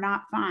 and we are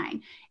not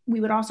fine.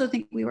 We would also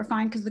think we were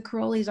fine because the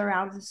Karolis are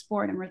out of the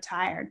sport and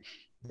retired.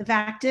 The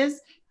fact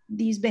is,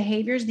 these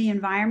behaviors, the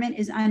environment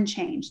is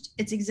unchanged.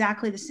 It's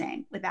exactly the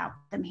same without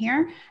them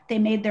here. They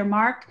made their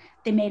mark.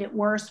 They made it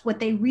worse. What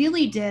they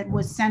really did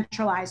was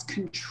centralize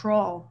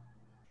control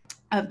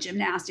of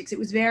gymnastics. It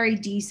was very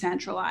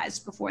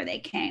decentralized before they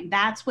came.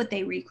 That's what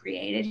they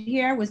recreated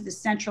here, was the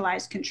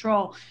centralized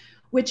control,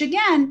 which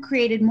again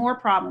created more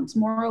problems,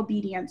 more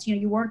obedience.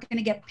 You weren't going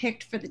to get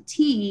picked for the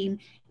team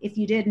if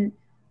you didn't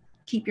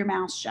keep your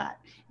mouth shut,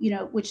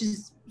 which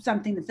is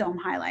something the film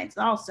highlights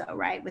also,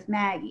 right, with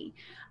Maggie.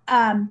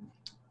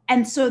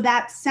 And so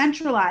that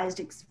centralized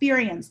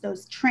experience,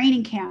 those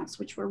training camps,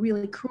 which were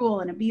really cruel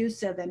and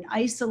abusive and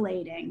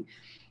isolating,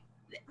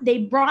 they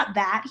brought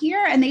that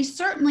here, and they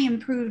certainly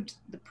improved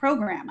the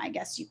program, I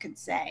guess you could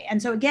say.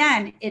 And so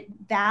again, it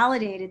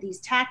validated these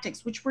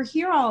tactics, which were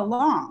here all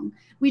along.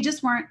 We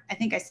just weren't, I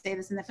think I say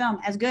this in the film,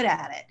 as good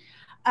at it.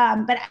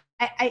 But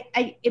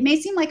it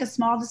may seem like a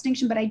small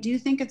distinction, but I do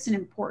think it's an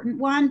important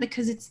one,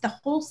 because it's the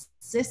whole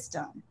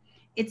system.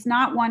 It's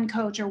not one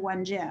coach or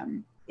one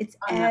gym. It's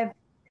everything.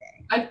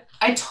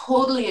 I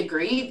totally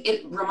agree.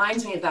 It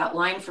reminds me of that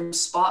line from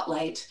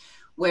Spotlight,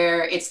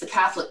 where it's the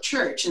Catholic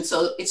Church. And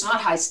so it's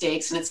not high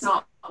stakes and it's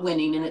not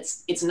winning, and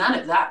it's none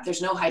of that.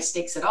 There's no high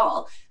stakes at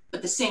all,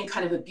 but the same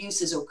kind of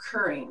abuse is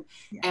occurring.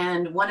 Yeah.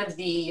 And one of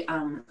the,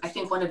 I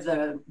think one of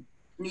the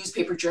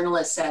newspaper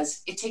journalists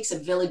says, it takes a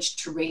village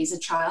to raise a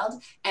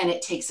child, and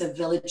it takes a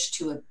village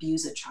to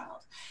abuse a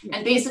child. Yeah.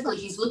 And basically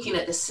he's looking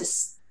at the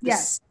system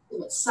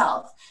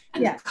itself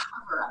and the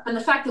cover up, and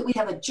the fact that we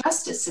have a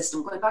justice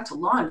system, going back to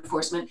law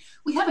enforcement,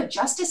 we have a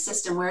justice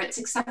system where it's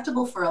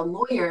acceptable for a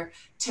lawyer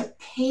to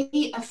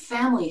pay a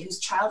family whose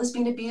child is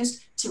being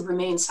abused to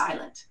remain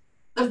silent.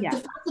 The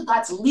fact that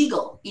that's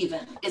legal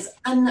even is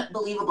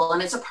unbelievable.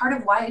 And it's a part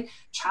of why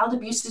child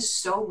abuse is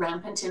so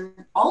rampant in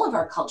all of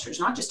our cultures,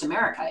 not just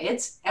America.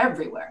 It's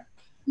everywhere.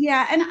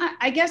 Yeah. And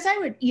I guess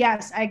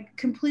I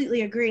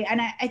completely agree.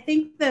 And I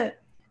think that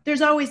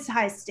there's always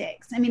high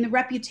stakes. I mean, the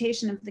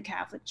reputation of the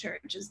Catholic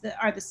Church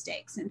are the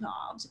stakes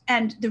involved,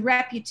 and the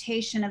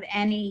reputation of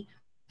any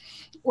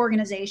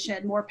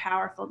organization more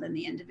powerful than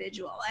the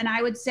individual. And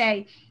I would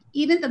say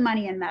even the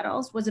money and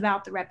medals was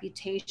about the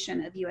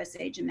reputation of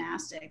USA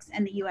Gymnastics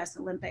and the US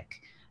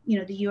Olympic,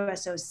 the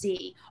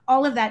USOC.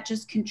 All of that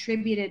just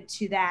contributed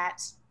to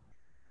that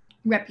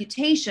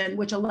reputation,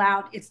 which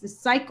allowed, it's the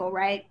cycle,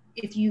 right?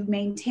 If you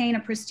maintain a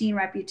pristine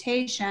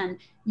reputation,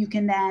 you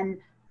can then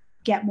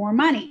get more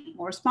money,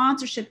 more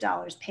sponsorship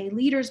dollars, pay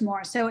leaders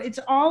more. So it's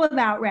all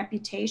about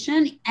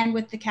reputation. And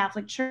with the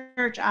Catholic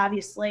Church,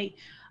 obviously,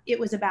 it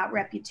was about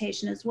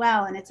reputation as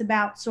well. And it's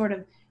about sort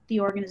of the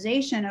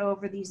organization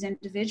over these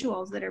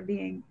individuals that are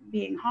being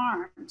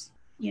harmed,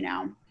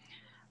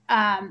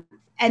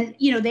 and,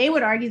 they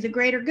would argue the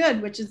greater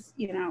good, which is,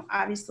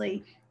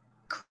 obviously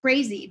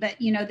crazy, but,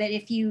 that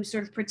if you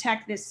sort of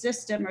protect this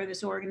system or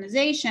this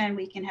organization,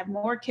 we can have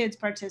more kids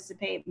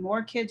participate,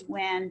 more kids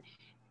win,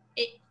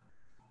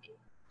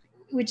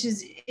 which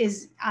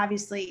is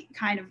obviously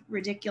kind of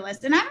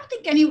ridiculous. And I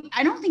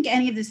don't think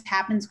any of this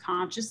happens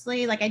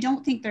consciously. Like, I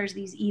don't think there's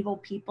these evil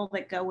people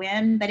that go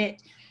in, but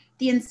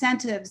the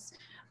incentives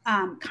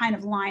kind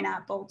of line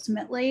up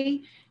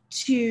ultimately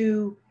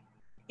to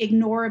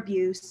ignore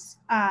abuse.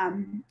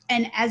 And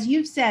as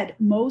you've said,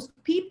 most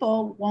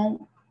people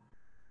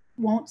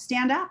won't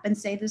stand up and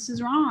say this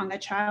is wrong. A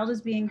child is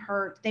being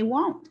hurt. They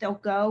won't. They'll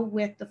go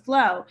with the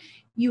flow.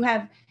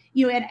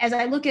 And as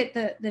I look at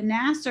the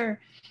Nassar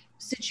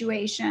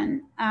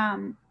situation,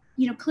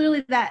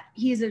 clearly that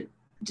he's a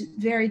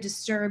very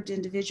disturbed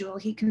individual.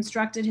 He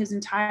constructed his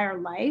entire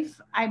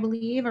life, I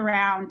believe,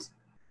 around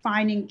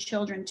finding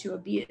children to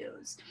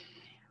abuse.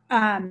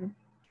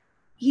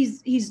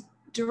 He's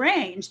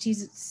deranged,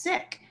 he's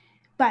sick.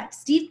 But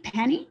Steve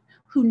Penny,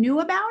 who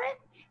knew about it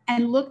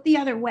and looked the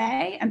other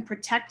way and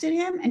protected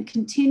him and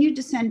continued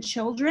to send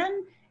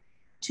children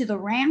to the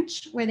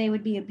ranch where they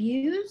would be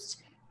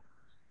abused,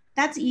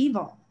 that's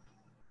evil.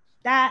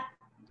 That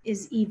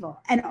is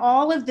evil. And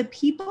all of the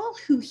people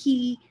who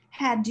he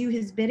had do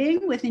his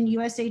bidding within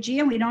USAG,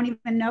 and we don't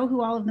even know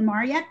who all of them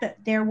are yet, but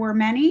there were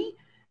many,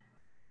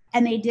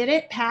 and they did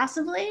it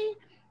passively,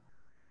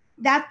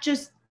 that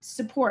just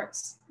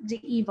supports the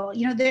evil.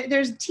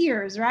 There's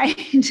tears,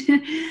 right?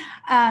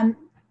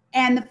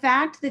 And the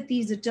fact that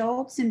these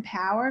adults in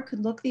power could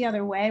look the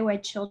other way while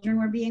children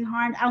were being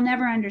harmed, I'll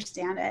never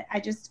understand it.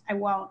 I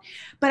won't.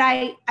 But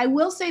I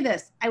will say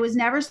this, I was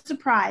never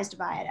surprised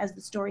by it as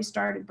the story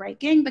started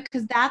breaking,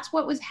 because that's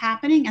what was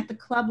happening at the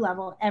club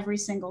level every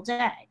single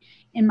day.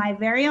 In my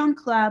very own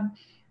club,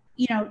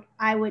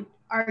 I would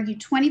argue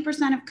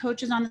 20% of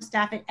coaches on the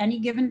staff at any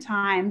given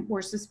time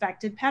were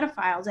suspected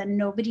pedophiles, and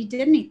nobody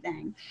did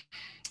anything.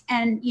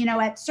 And,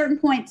 at certain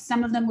points,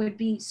 some of them would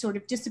be sort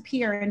of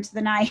disappear into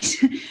the night.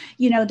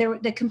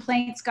 The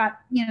complaints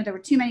there were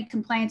too many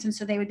complaints. And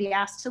so they would be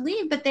asked to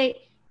leave, but the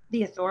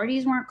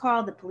authorities weren't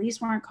called, the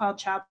police weren't called,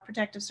 child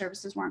protective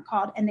services weren't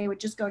called, and they would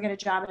just go get a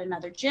job at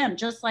another gym,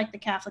 just like the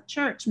Catholic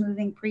Church,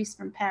 moving priests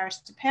from parish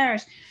to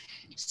parish.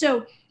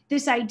 So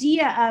this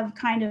idea of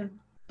kind of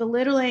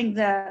belittling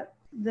the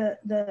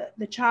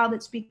child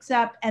that speaks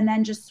up and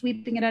then just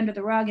sweeping it under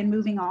the rug and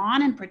moving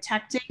on and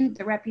protecting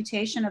the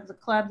reputation of the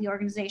club, the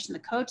organization, the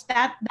coach,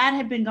 that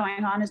had been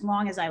going on as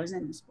long as I was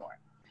in the sport.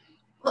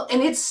 Well,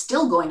 and it's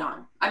still going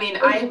on. I mean,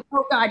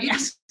 oh God,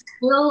 yes.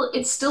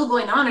 It's still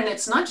going on, and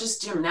it's not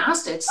just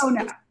gymnastics. Oh,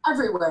 no. It's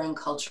everywhere in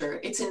culture.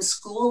 It's in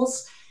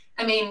schools.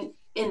 I mean,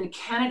 in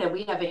Canada,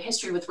 we have a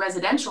history with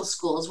residential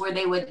schools where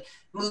they would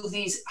move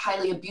these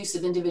highly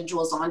abusive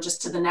individuals on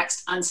just to the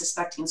next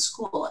unsuspecting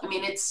school. I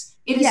mean, it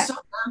is so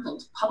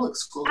rampant. Public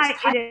schools.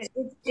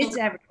 It's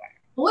everywhere.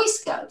 Boy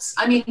Scouts.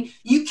 I mean,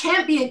 you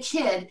can't be a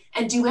kid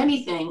and do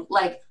anything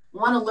like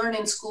want to learn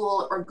in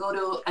school or go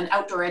to an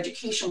outdoor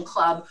education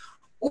club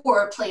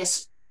or play a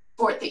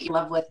sport that you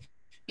love with,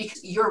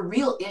 because your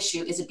real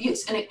issue is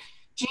abuse. And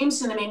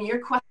Jameson, I mean, your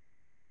question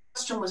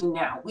was,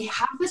 now we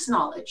have this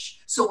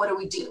knowledge, so what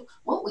do?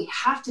 What we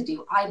have to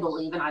do, I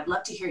believe, and I'd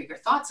love to hear your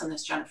thoughts on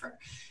this, Jennifer,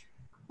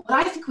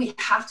 what I think we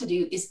have to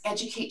do is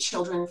educate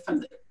children from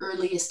the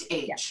earliest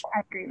age. Yes,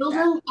 I agree with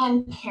children that.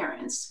 And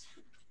parents,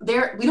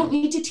 we don't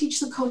need to teach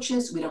the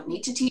coaches, we don't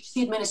need to teach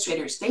the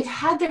administrators. They've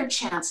had their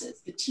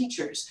chances, the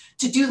teachers,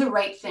 to do the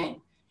right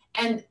thing.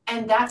 And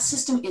that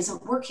system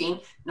isn't working,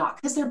 not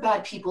because they're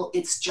bad people,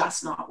 it's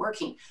just not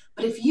working.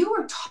 But if you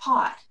were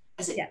taught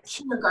as a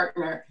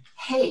kindergartner,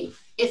 hey,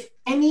 if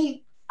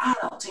any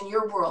adult in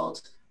your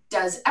world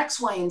does X,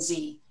 Y, and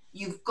Z,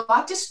 you've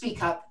got to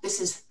speak up. This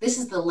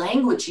is the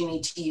language you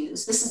need to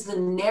use. This is the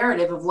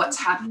narrative of what's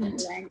happened.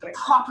 The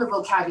proper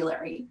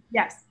vocabulary.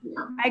 Yes,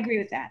 I agree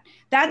with that.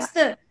 That's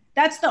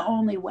the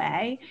only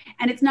way.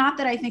 And it's not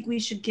that I think we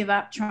should give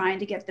up trying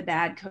to get the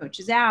bad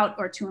coaches out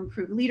or to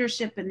improve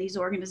leadership in these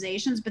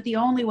organizations. But the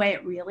only way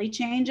it really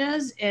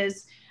changes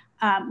is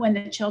when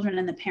the children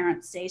and the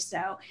parents say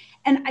so.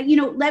 And,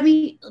 let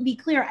me be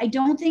clear. I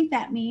don't think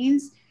that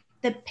means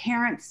that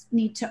parents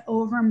need to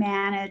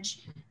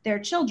overmanage their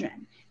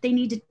children. They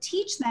need to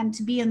teach them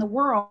to be in the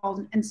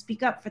world and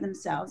speak up for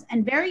themselves.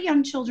 And very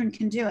young children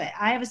can do it.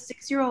 I have a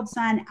 6-year-old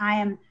son.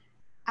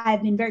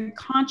 I've been very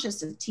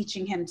conscious of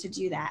teaching him to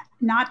do that,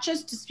 not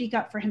just to speak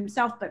up for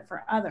himself, but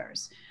for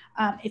others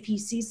if he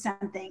sees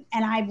something.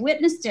 And I've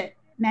witnessed it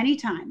many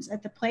times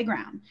at the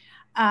playground.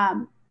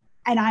 And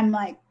I'm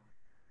like,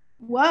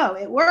 whoa,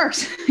 it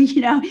works.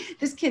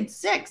 This kid's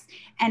 6,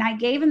 and I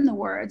gave him the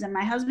words, and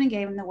my husband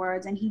gave him the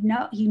words, and he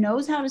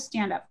knows how to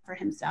stand up for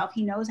himself.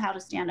 He knows how to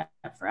stand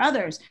up for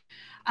others.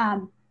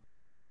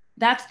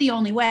 That's the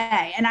only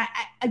way. And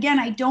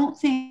I don't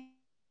think,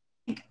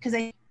 because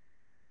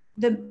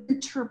the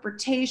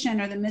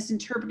interpretation or the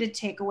misinterpreted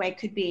takeaway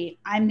could be,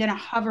 I'm going to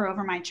hover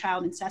over my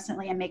child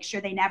incessantly and make sure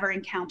they never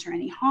encounter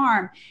any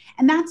harm.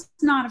 And that's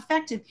not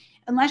effective.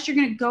 Unless you're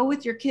going to go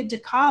with your kid to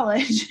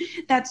college,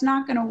 that's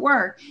not going to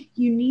work.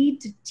 You need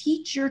to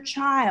teach your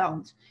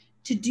child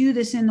to do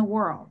this in the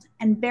world,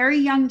 and very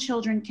young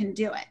children can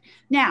do it.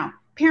 Now,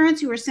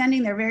 parents who are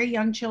sending their very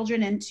young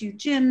children into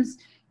gyms,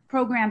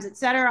 programs,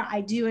 etc.,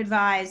 I do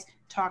advise,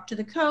 talk to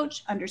the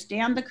coach,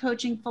 understand the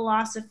coaching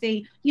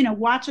philosophy,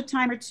 watch a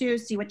time or two,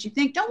 see what you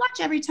think. Don't watch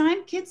every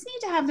time. Kids need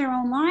to have their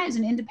own lives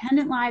and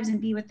independent lives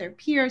and be with their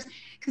peers,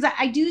 because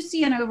I do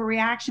see an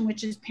overreaction,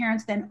 which is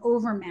parents then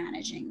over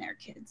managing their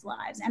kids'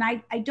 lives. And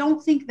I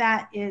don't think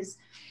that is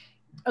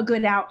a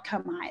good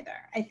outcome either.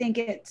 I think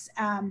it's,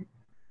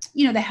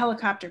 the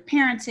helicopter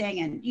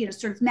parenting and,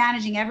 sort of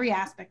managing every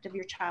aspect of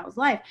your child's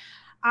life.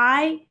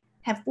 I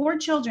have 4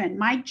 children.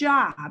 My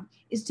job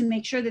is to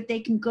make sure that they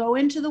can go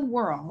into the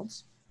world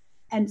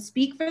and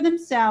speak for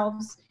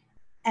themselves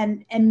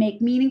and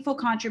make meaningful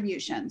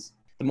contributions.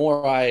 The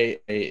more I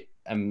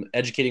am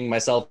educating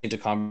myself into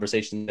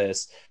conversation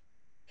this,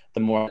 the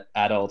more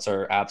adults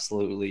are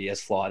absolutely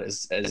as flawed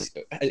as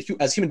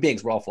human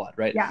beings. We're all flawed,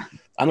 right? Yeah.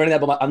 I'm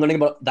learning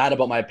about that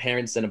about my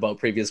parents and about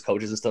previous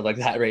coaches and stuff like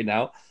that right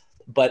now.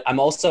 But I'm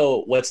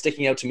also, what's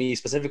sticking out to me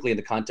specifically in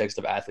the context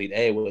of Athlete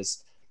A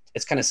was,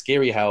 it's kind of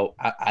scary how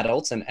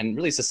adults and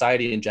really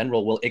society in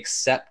general will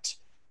accept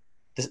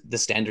the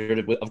standard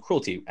of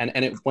cruelty.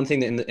 And one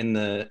thing in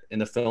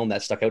the film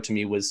that stuck out to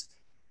me was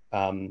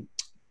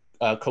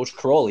Coach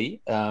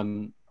Caroli,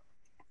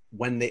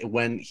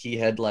 when he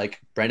had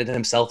like branded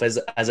himself as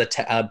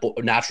a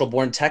natural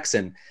born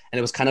Texan, and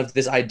it was kind of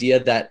this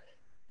idea that,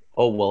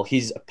 oh well,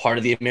 he's a part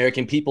of the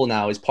American people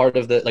now. He's part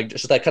of the, like,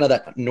 just that kind of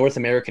that North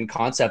American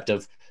concept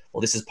of,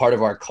 well, this is part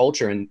of our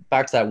culture, and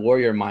back to that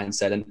warrior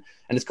mindset. And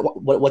it's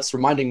what's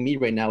reminding me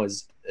right now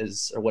is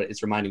what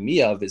it's reminding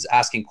me of is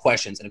asking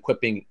questions and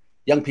equipping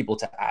young people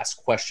to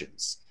ask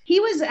questions. He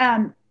was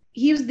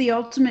the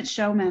ultimate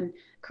showman,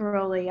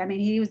 Caroli. I mean,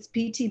 he was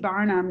P.T.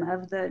 Barnum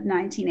of the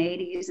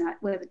 1980s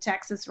with a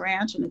Texas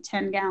ranch and a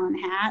 10-gallon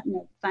hat and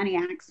a funny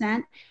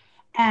accent.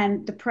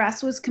 And the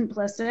press was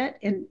complicit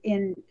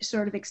in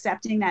sort of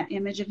accepting that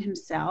image of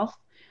himself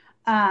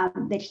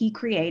that he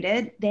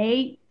created.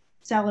 They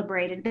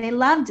celebrated. They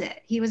loved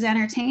it. He was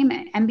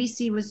entertainment.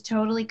 NBC was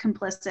totally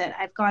complicit.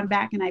 I've gone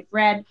back and I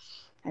read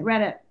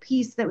a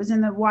piece that was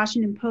in the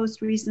Washington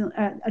Post recently,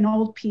 an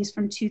old piece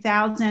from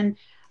 2000,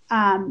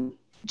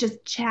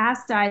 just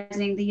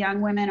chastising the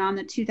young women on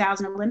the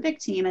 2000 Olympic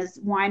team as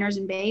whiners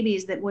and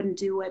babies that wouldn't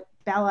do what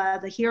Bella,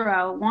 the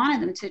hero,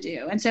 wanted them to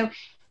do. And so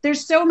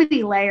there's so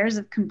many layers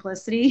of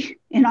complicity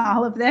in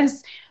all of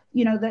this.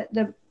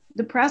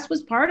 The press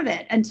was part of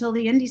it until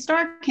the Indy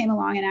Star came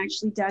along and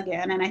actually dug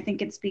in. And I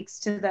think it speaks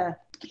to the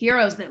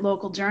heroes that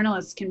local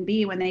journalists can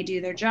be when they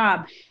do their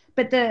job.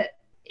 But the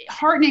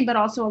heartening but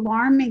also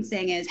alarming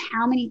thing is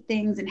how many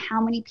things and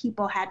how many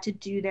people had to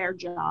do their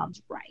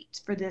jobs right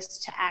for this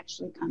to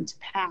actually come to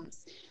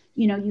pass.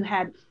 You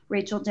had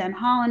Rachel Den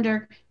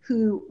Hollander,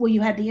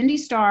 you had the Indy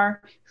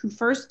Star, who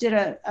first did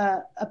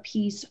a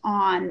piece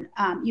on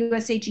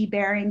USAG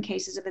burying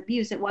cases of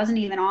abuse. It wasn't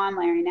even on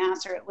Larry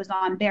Nassar. It was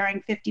on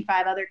burying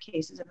 55 other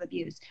cases of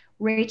abuse.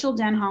 Rachel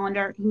Den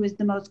Hollander, who is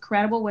the most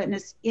credible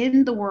witness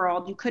in the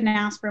world, you couldn't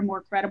ask for a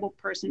more credible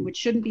person, which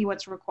shouldn't be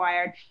what's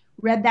required,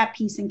 read that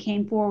piece and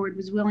came forward,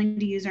 was willing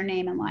to use her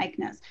name and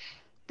likeness.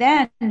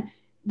 Then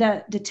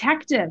the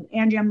detective,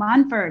 Andrea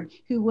Munford,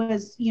 who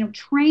was,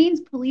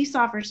 trains police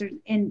officers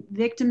in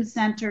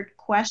victim-centered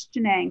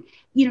questioning.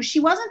 She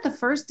wasn't the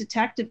first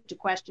detective to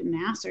question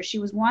Nassar. She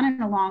was one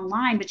in a long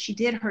line, but she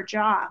did her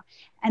job.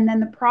 And then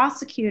the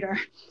prosecutor,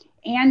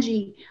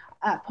 Angie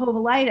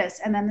Povolitis,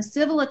 and then the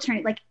civil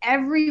attorney, like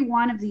every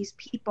one of these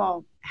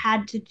people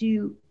had to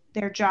do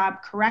their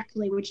job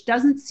correctly, which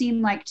doesn't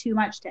seem like too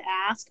much to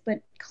ask,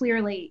 but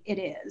clearly it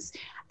is.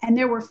 And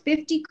there were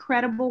 50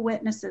 credible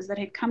witnesses that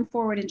had come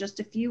forward in just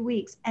a few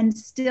weeks, and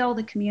still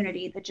the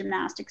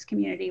gymnastics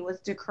community was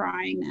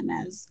decrying them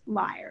as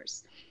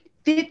liars.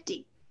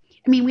 50.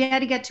 I mean, we had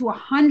to get to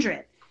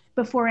 100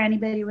 before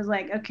anybody was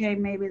like, okay,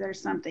 maybe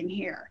there's something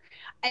here.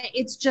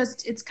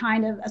 It's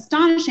kind of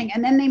astonishing.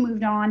 And then they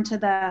moved on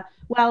to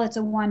it's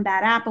a one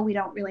bad apple. We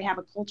don't really have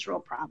a cultural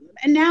problem.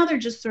 And now they're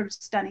just sort of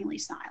stunningly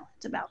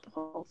silent about the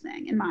whole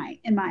thing, in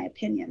my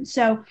opinion.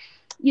 So,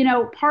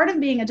 part of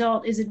being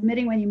adult is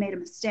admitting when you made a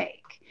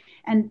mistake.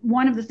 And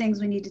one of the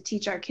things we need to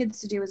teach our kids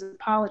to do is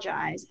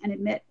apologize and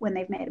admit when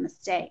they've made a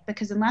mistake,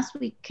 because unless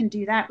we can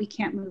do that, we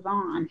can't move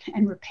on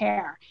and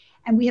repair.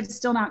 And we have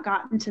still not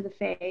gotten to the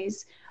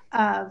phase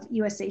of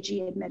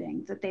USAG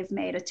admitting that they've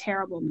made a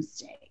terrible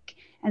mistake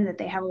and that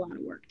they have a lot of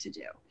work to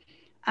do.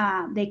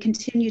 They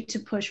continue to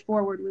push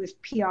forward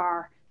with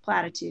PR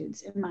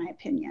platitudes, in my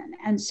opinion.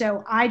 And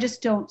so I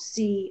just don't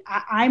see,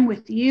 I'm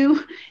with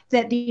you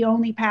that the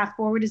only path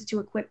forward is to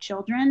equip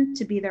children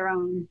to be their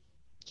own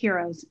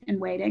heroes in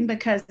waiting,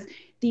 because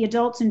the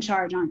adults in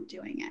charge aren't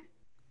doing it.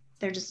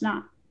 They're just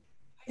not.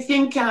 I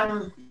think,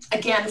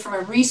 again, from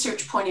a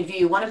research point of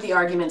view, one of the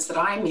arguments that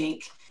I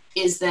make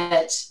is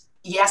that,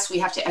 yes, we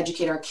have to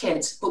educate our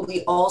kids, but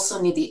we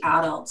also need the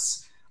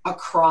adults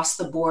across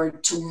the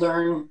board to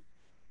learn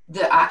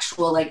the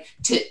actual, like,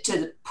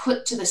 to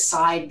put to the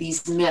side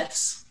these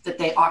myths that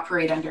they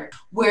operate under.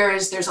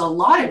 Whereas there's a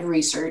lot of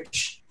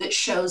research that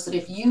shows that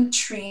if you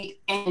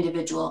treat an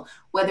individual,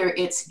 whether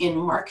it's in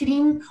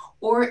marketing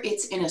or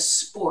it's in a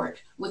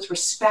sport, with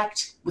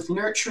respect, with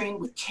nurturing,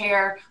 with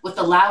care, with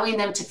allowing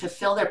them to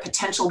fulfill their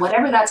potential,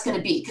 whatever that's going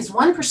to be, because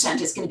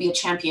 1% is going to be a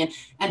champion.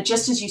 And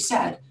just as you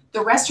said,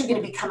 the rest are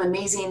going to become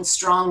amazing,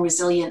 strong,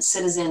 resilient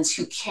citizens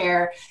who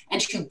care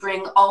and who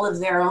bring all of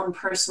their own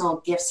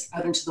personal gifts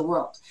out into the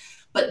world.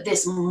 But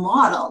this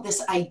model,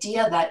 this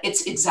idea that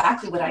it's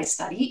exactly what I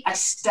study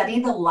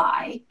the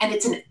lie, and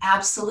it's an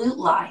absolute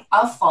lie,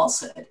 a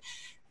falsehood,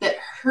 that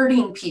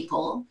hurting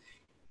people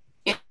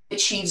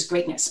achieves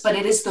greatness. But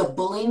it is the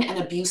bullying and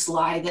abuse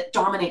lie that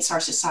dominates our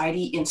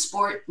society in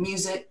sport,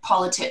 music,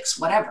 politics,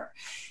 whatever.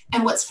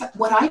 And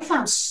what I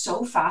found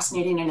so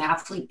fascinating in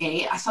Athlete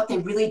A, I thought they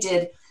really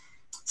did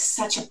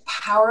such a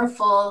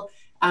powerful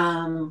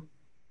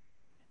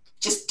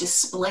just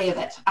display of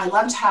it. I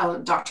loved how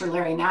Dr.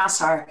 Larry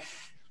Nassar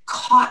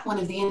caught one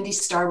of the Indy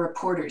Star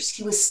reporters.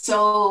 He was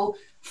so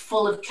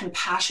full of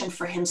compassion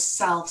for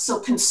himself, so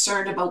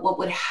concerned about what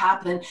would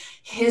happen,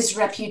 his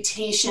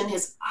reputation,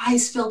 his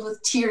eyes filled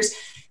with tears.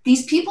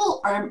 These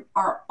people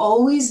are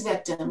always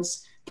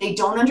victims. They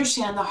don't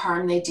understand the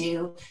harm they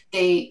do.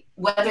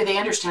 Whether they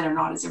understand or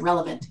not is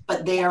irrelevant,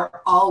 but they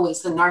are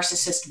always the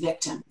narcissist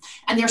victim.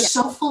 And they're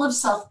so full of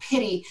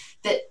self-pity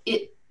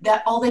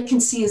that all they can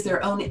see is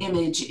their own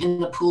image in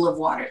the pool of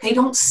water. They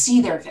don't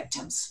see their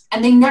victims,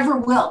 and they never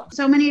will.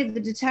 So many of the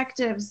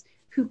detectives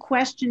who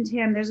questioned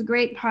him, there's a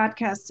great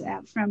podcast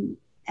from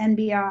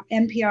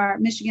NPR,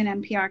 Michigan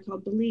NPR,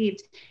 called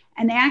Believed,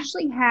 and they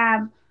actually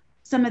have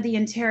some of the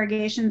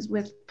interrogations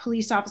with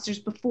police officers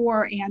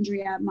before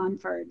Andrea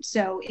Munford.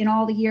 So in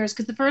all the years,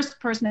 because the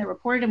first person that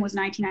reported him was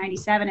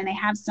 1997, and they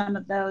have some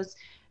of those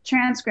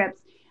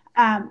transcripts,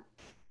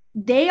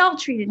 they all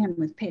treated him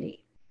with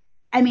pity.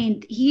 I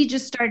mean, he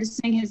just started to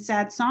sing his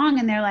sad song,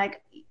 and they're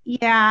like,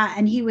 yeah.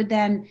 And he would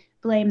then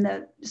blame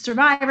the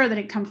survivor that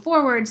had come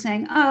forward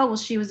saying, oh, well,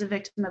 she was a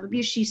victim of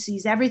abuse. She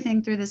sees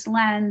everything through this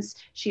lens.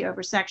 She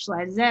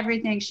over-sexualizes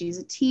everything. She's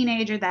a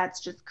teenager.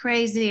 That's just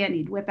crazy. And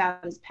he'd whip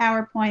out his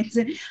PowerPoints.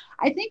 And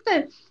I think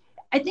that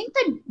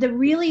the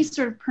really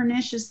sort of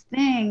pernicious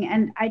thing,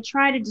 and I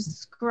try to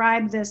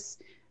describe this,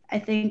 I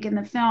think, in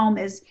the film,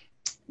 is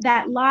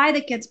that lie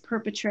that gets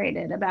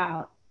perpetrated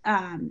about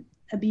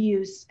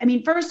abuse. I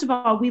mean, first of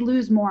all, we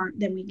lose more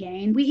than we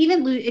gain. We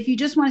even lose, if you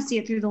just want to see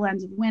it through the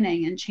lens of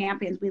winning and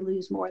champions, we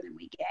lose more than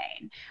we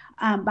gain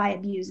by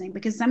abusing,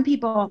 because some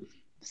people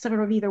sort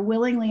of either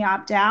willingly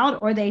opt out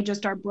or they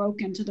just are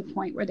broken to the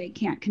point where they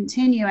can't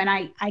continue. And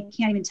I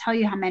can't even tell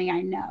you how many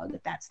I know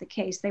that that's the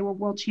case. They were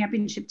world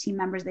championship team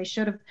members. They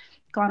should have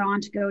gone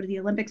on to go to the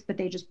Olympics, but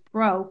they just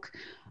broke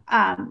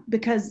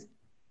because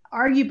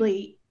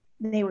arguably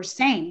they were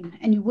sane,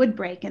 and you would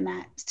break in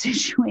that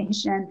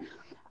situation.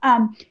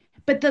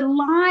 But the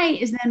lie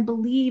is then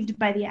believed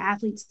by the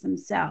athletes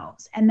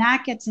themselves, and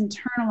that gets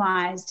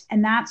internalized,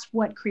 and that's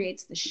what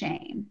creates the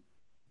shame,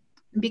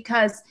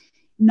 because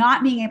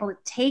not being able to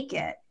take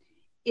it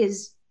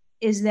is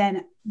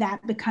then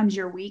that becomes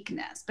your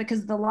weakness,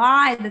 because the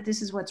lie that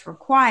this is what's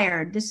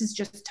required, this is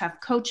just tough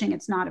coaching,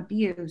 it's not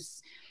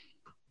abuse.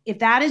 If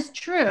that is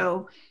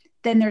true,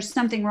 then there's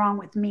something wrong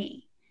with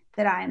me,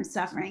 that I am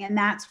suffering, and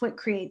that's what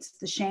creates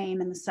the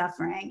shame and the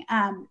suffering.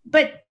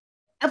 But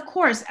of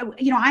course,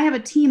 I have a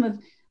team of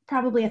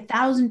probably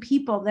 1,000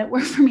 people that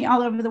work for me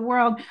all over the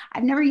world.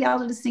 I've never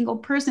yelled at a single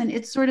person.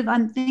 It's sort of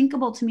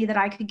unthinkable to me that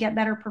I could get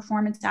better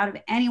performance out of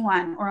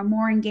anyone or a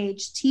more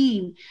engaged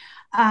team.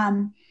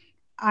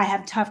 I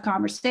have tough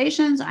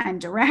conversations. I'm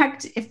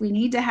direct if we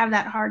need to have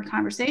that hard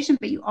conversation,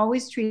 but you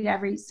always treat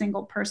every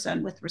single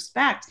person with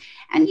respect.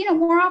 And,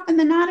 more often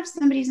than not, if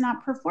somebody's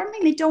not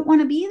performing, they don't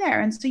want to be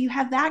there. And so you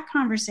have that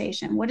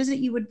conversation. What is it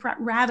you would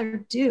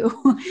rather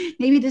do?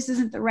 Maybe this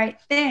isn't the right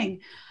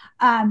thing.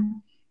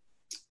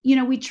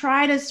 We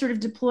try to sort of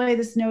deploy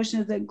this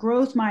notion of the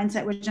growth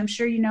mindset, which I'm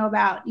sure you know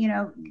about,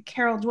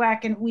 Carol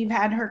Dweck, and we've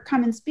had her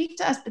come and speak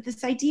to us, but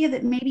this idea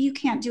that maybe you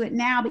can't do it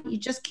now, but you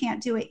just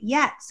can't do it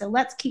yet. So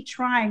let's keep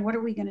trying. What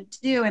are we going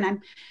to do? And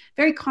I'm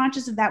very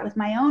conscious of that with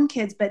my own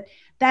kids, but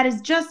that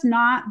is just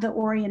not the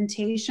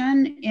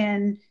orientation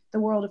in the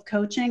world of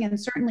coaching, and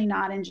certainly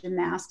not in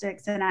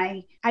gymnastics. And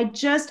I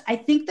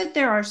think that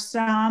there are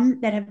some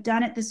that have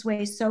done it this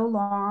way so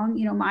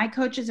long. My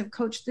coaches have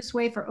coached this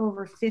way for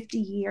over 50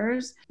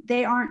 years.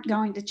 They aren't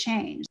going to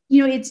change.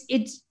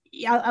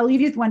 I'll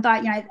leave you with one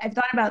thought. I've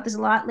thought about this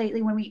a lot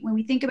lately when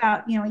we think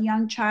about, a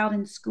young child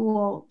in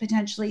school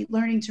potentially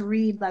learning to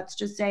read, let's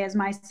just say, as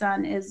my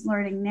son is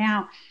learning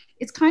now.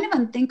 It's kind of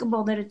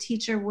unthinkable that a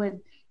teacher would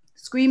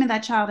scream at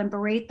that child and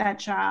berate that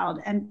child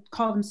and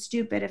call them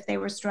stupid if they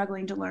were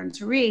struggling to learn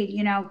to read.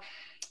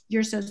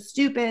 You're so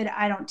stupid.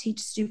 I don't teach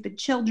stupid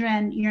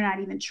children. You're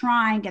not even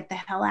trying. Get the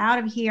hell out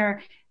of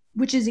here,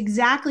 which is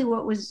exactly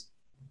what was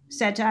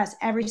said to us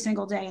every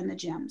single day in the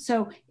gym.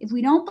 So if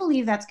we don't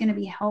believe that's going to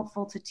be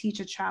helpful to teach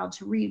a child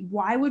to read,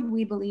 why would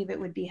we believe it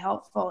would be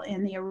helpful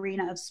in the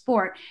arena of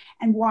sport?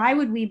 And why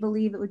would we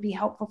believe it would be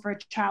helpful for a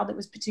child that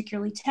was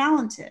particularly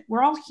talented?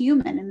 We're all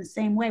human in the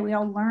same way. We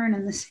all learn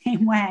in the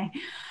same way.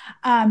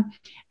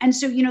 And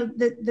so,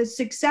 the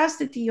success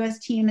that the U.S.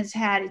 team has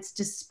had, it's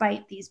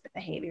despite these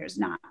behaviors,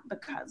 not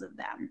because of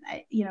them.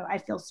 I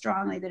feel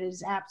strongly that it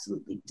is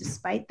absolutely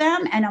despite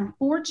them. And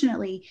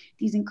unfortunately,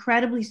 these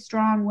incredibly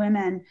strong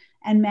women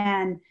and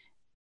men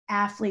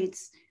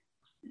athletes,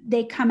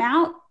 they come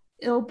out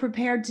ill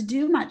prepared to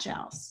do much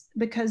else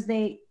because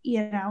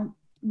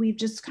we've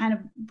just kind of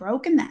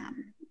broken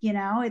them.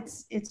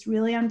 It's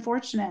really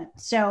unfortunate.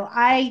 So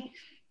I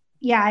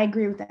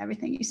agree with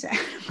everything you said,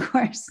 of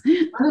course.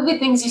 One of the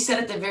things you said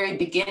at the very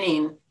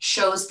beginning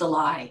shows the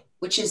lie,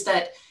 which is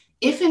that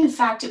if in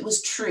fact it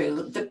was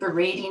true that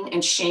berating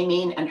and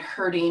shaming and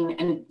hurting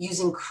and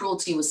using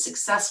cruelty was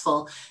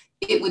successful,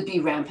 it would be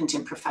rampant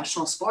in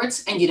professional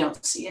sports, and you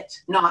don't see it,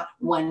 not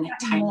one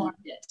tiny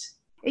bit.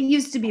 It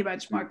used to be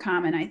much more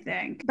common, I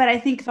think. But I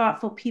think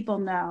thoughtful people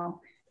know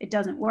it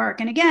doesn't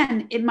work. And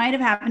again, it might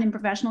have happened in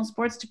professional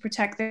sports to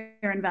protect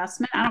their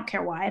investment. I don't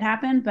care why it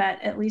happened, but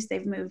at least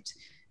they've moved.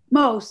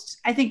 Most,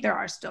 I think there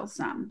are still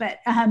some, but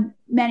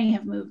many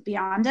have moved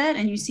beyond it.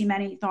 And you see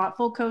many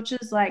thoughtful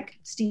coaches like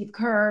Steve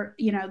Kerr,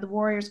 the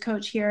Warriors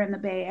coach here in the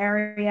Bay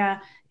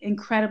Area,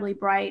 incredibly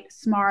bright,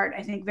 smart,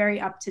 I think very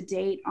up to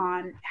date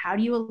on how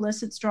do you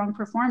elicit strong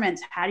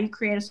performance? How do you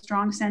create a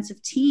strong sense of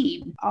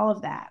team? All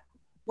of that.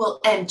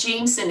 Well, and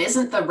Jamison,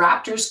 isn't the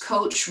Raptors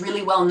coach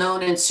really well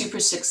known and super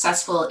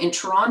successful in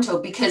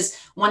Toronto? Because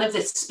one of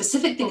the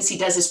specific things he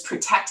does is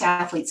protect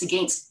athletes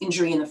against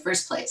injury in the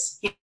first place.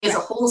 He has a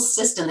whole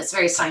system that's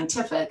very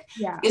scientific.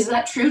 Yeah. Is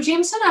that true,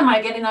 Jamison? Am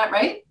I getting that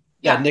right?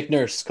 Yeah,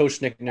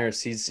 Coach Nick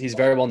Nurse. He's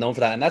very well known for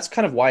that, and that's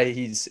kind of why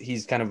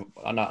he's kind of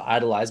not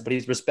idolized, but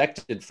he's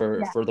respected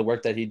for the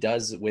work that he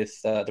does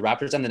with the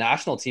Raptors and the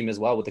national team as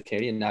well, with the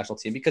Canadian national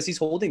team, because he's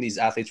holding these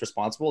athletes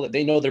responsible.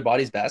 They know their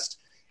bodies best.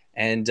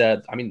 And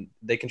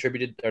they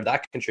contributed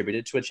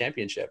to a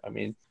championship.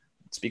 It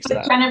speaks to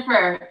that.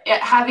 Jennifer,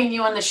 having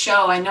you on the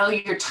show, I know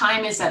your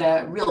time is at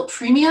a real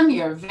premium.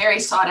 You're a very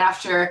sought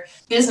after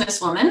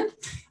businesswoman,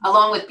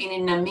 along with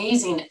being an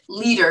amazing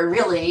leader,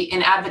 really,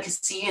 in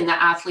advocacy in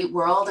the athlete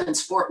world and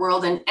sport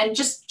world and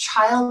just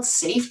child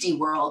safety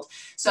world.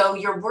 So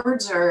your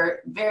words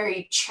are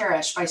very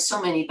cherished by so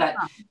many, but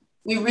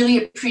we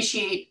really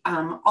appreciate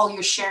all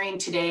your sharing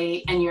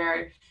today and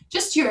your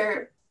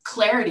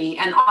clarity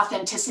and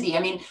authenticity.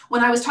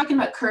 When I was talking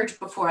about courage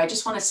before, I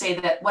just want to say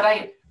that what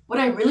I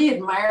really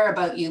admire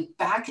about you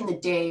back in the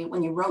day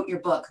when you wrote your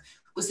book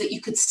was that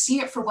you could see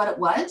it for what it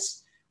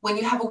was. When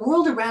you have a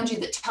world around you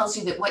that tells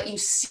you that what you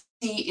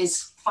see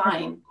is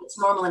fine, it's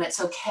normal and it's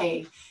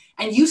okay,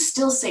 and you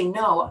still say,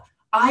 no,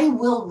 I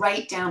will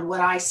write down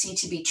what I see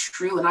to be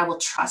true and I will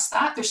trust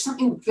that. There's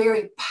something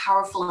very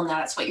powerful in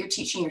that. It's what you're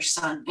teaching your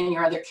son and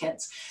your other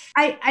kids.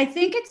 I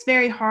think it's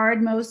very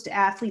hard. Most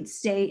athletes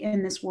stay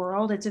in this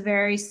world. It's a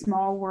very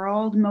small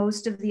world.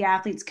 Most of the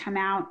athletes come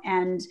out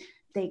and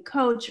they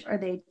coach or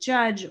they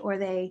judge or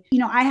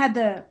I had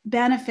the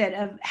benefit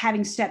of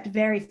having stepped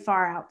very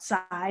far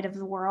outside of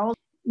the world.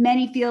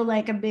 Many feel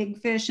like a big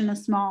fish in a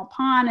small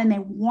pond and they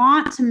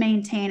want to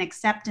maintain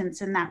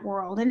acceptance in that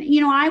world. And,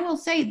 I will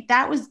say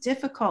that was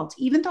difficult.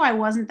 Even though I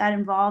wasn't that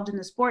involved in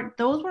the sport,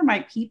 those were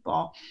my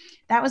people.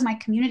 That was my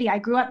community. I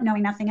grew up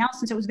knowing nothing else.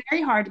 And so it was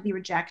very hard to be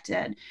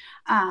rejected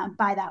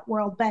by that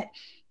world. But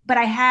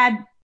I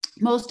had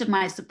most of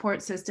my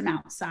support system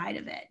outside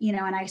of it,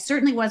 and I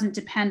certainly wasn't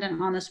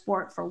dependent on the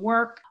sport for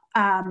work,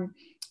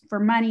 for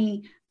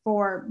money,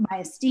 for my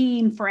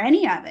esteem, for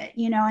any of it,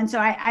 and so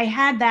I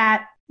had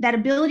that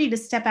ability to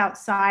step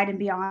outside and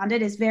beyond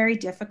it is very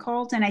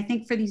difficult. And I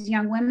think for these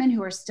young women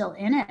who are still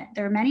in it,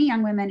 there are many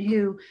young women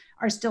who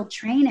are still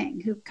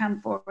training, who've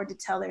come forward to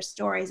tell their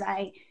stories.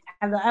 I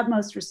have the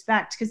utmost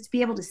respect because to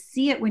be able to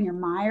see it when you're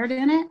mired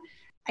in it,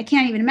 I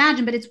can't even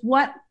imagine, but it's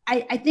what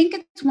I think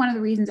it's one of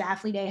the reasons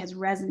Athlete A has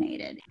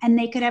resonated. And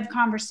they could have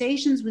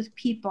conversations with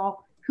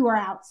people who are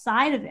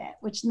outside of it,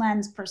 which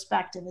lends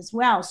perspective as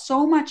well.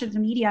 So much of the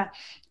media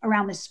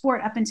around the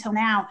sport up until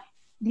now,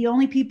 the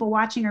only people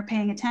watching or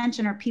paying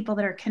attention are people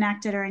that are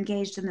connected or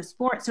engaged in the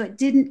sport. So it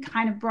didn't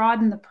kind of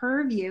broaden the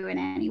purview in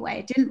any way.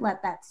 It didn't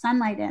let that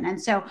sunlight in.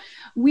 And so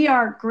we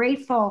are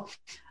grateful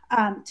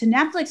to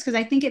Netflix because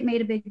I think it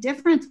made a big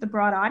difference to the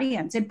broad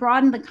audience. It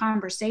broadened the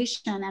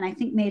conversation and I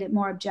think made it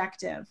more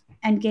objective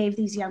and gave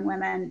these young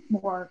women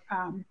more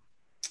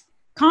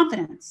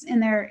confidence in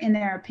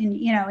their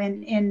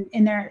opinion,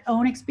 in their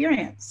own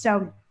experience.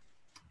 So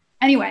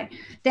Anyway,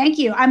 thank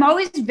you. I'm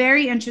always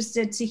very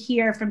interested to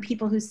hear from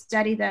people who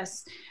study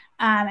this.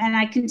 And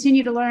I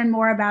continue to learn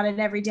more about it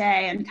every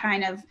day and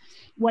kind of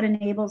what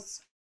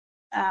enables.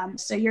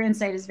 So your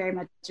insight is very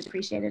much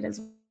appreciated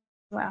as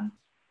well.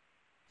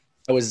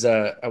 I was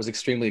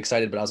extremely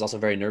excited, but I was also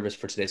very nervous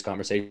for today's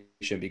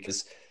conversation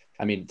because,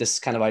 I mean, this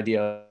kind of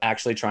idea,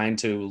 actually trying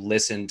to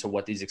listen to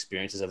what these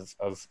experiences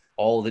of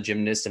all the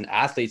gymnasts and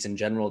athletes in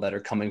general that are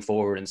coming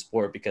forward in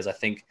sport, because I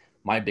think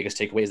my biggest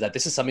takeaway is that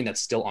this is something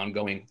that's still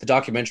ongoing. The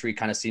documentary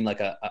kind of seemed like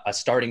a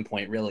starting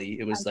point, really.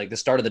 It was like the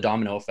start of the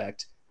domino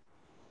effect.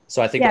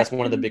 So I think that's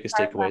one of the biggest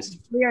takeaways.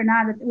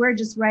 We're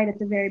just right at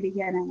the very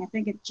beginning. I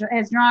think it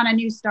has drawn a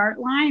new start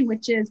line,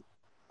 which is,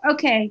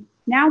 okay,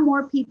 now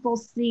more people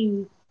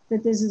see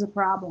that this is a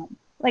problem.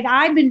 Like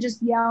I've been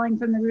just yelling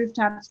from the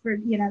rooftops for,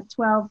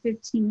 12,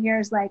 15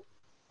 years, like,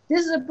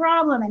 this is a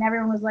problem. And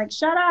everyone was like,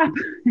 shut up.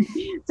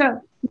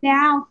 So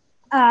now,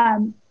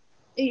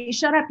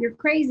 shut up, you're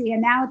crazy.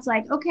 And now it's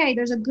like, okay,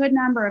 there's a good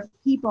number of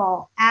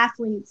people,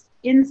 athletes,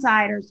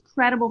 insiders,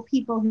 credible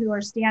people who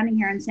are standing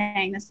here and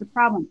saying this is a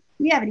problem.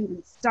 We haven't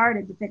even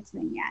started the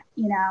fixing yet.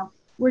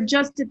 We're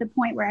just at the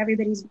point where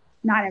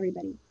not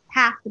everybody,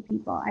 half the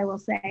people, I will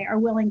say, are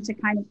willing to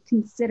kind of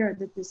consider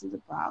that this is a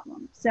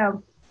problem.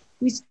 So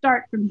we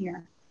start from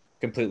here.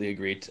 Completely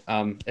agreed.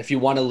 If you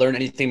want to learn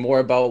anything more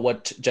about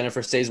what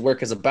Jennifer Say's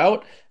work is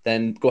about,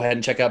 then go ahead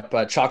and check out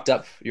Chalked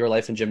Up, Your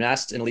Life in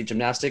Elite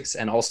Gymnastics,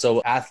 and also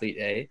Athlete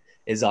A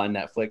is on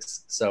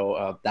Netflix.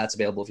 So that's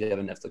available if you have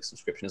a Netflix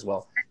subscription as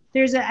well.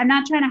 I'm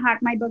not trying to hack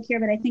my book here,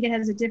 but I think it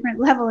has a different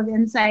level of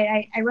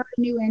insight. I wrote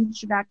a new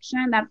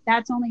introduction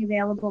that's only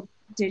available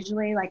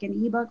digitally, like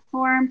an ebook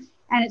form.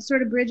 And it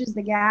sort of bridges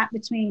the gap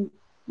between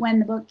when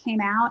the book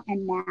came out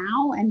and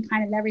now, and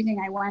kind of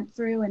everything I went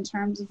through in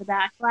terms of the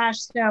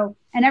backlash. So,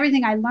 and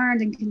everything I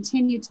learned and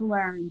continue to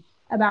learn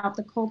about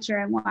the culture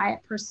and why it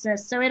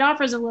persists. So it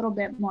offers a little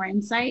bit more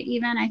insight,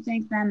 even I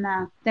think, than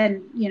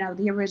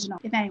the original,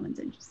 if anyone's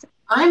interested.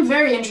 I'm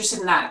very interested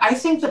in that. I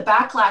think the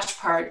backlash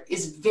part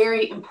is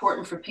very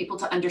important for people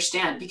to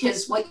understand,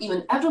 because what you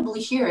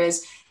inevitably hear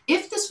is,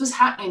 if this was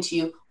happening to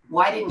you,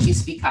 why didn't you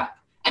speak up?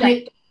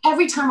 And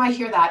every time I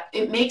hear that,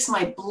 it makes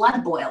my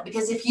blood boil,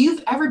 because if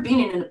you've ever been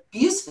an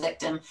abuse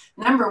victim,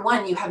 number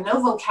one, you have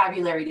no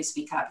vocabulary to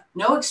speak up,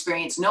 no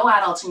experience, no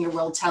adult in your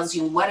world tells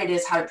you what it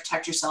is, how to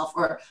protect yourself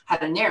or how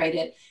to narrate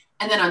it.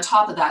 And then on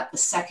top of that, the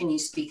second you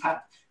speak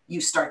up,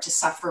 you start to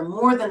suffer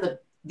more than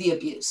the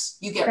abuse.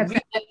 You get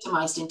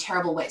re-victimized in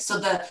terrible ways.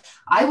 So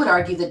I would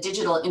argue the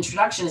digital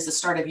introduction is the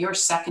start of your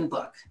second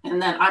book.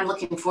 And then I'm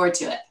looking forward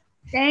to it.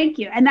 Thank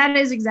you. And that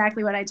is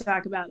exactly what I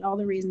talk about, all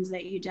the reasons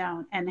that you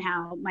don't, and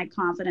how my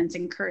confidence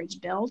and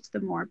courage built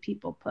the more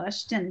people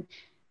pushed, and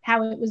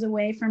how it was a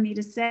way for me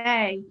to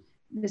say,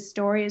 the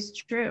story is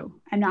true.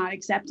 I'm not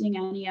accepting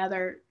any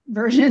other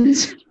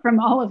versions from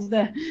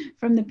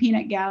the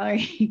peanut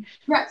gallery.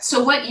 Right.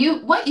 So what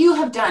you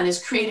have done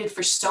is created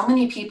for so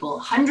many people,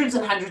 hundreds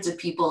and hundreds of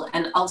people,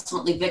 and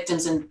ultimately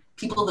victims and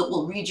people that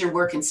will read your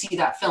work and see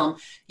that film.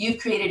 You've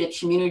created a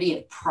community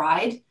of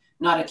pride,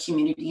 not a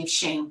community of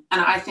shame.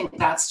 And I think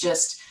that's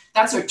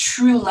a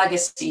true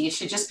legacy. You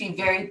should just be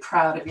very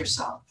proud of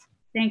yourself.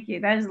 Thank you.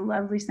 That is a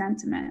lovely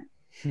sentiment.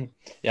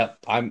 Yeah,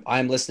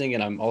 I'm listening,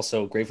 and I'm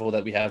also grateful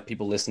that we have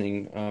people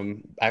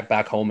listening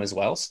back home as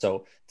well.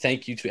 So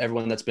thank you to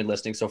everyone that's been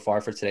listening so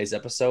far for today's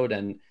episode,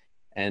 and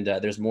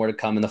there's more to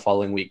come in the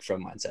following week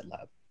from Mindset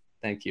Lab.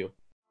 Thank you.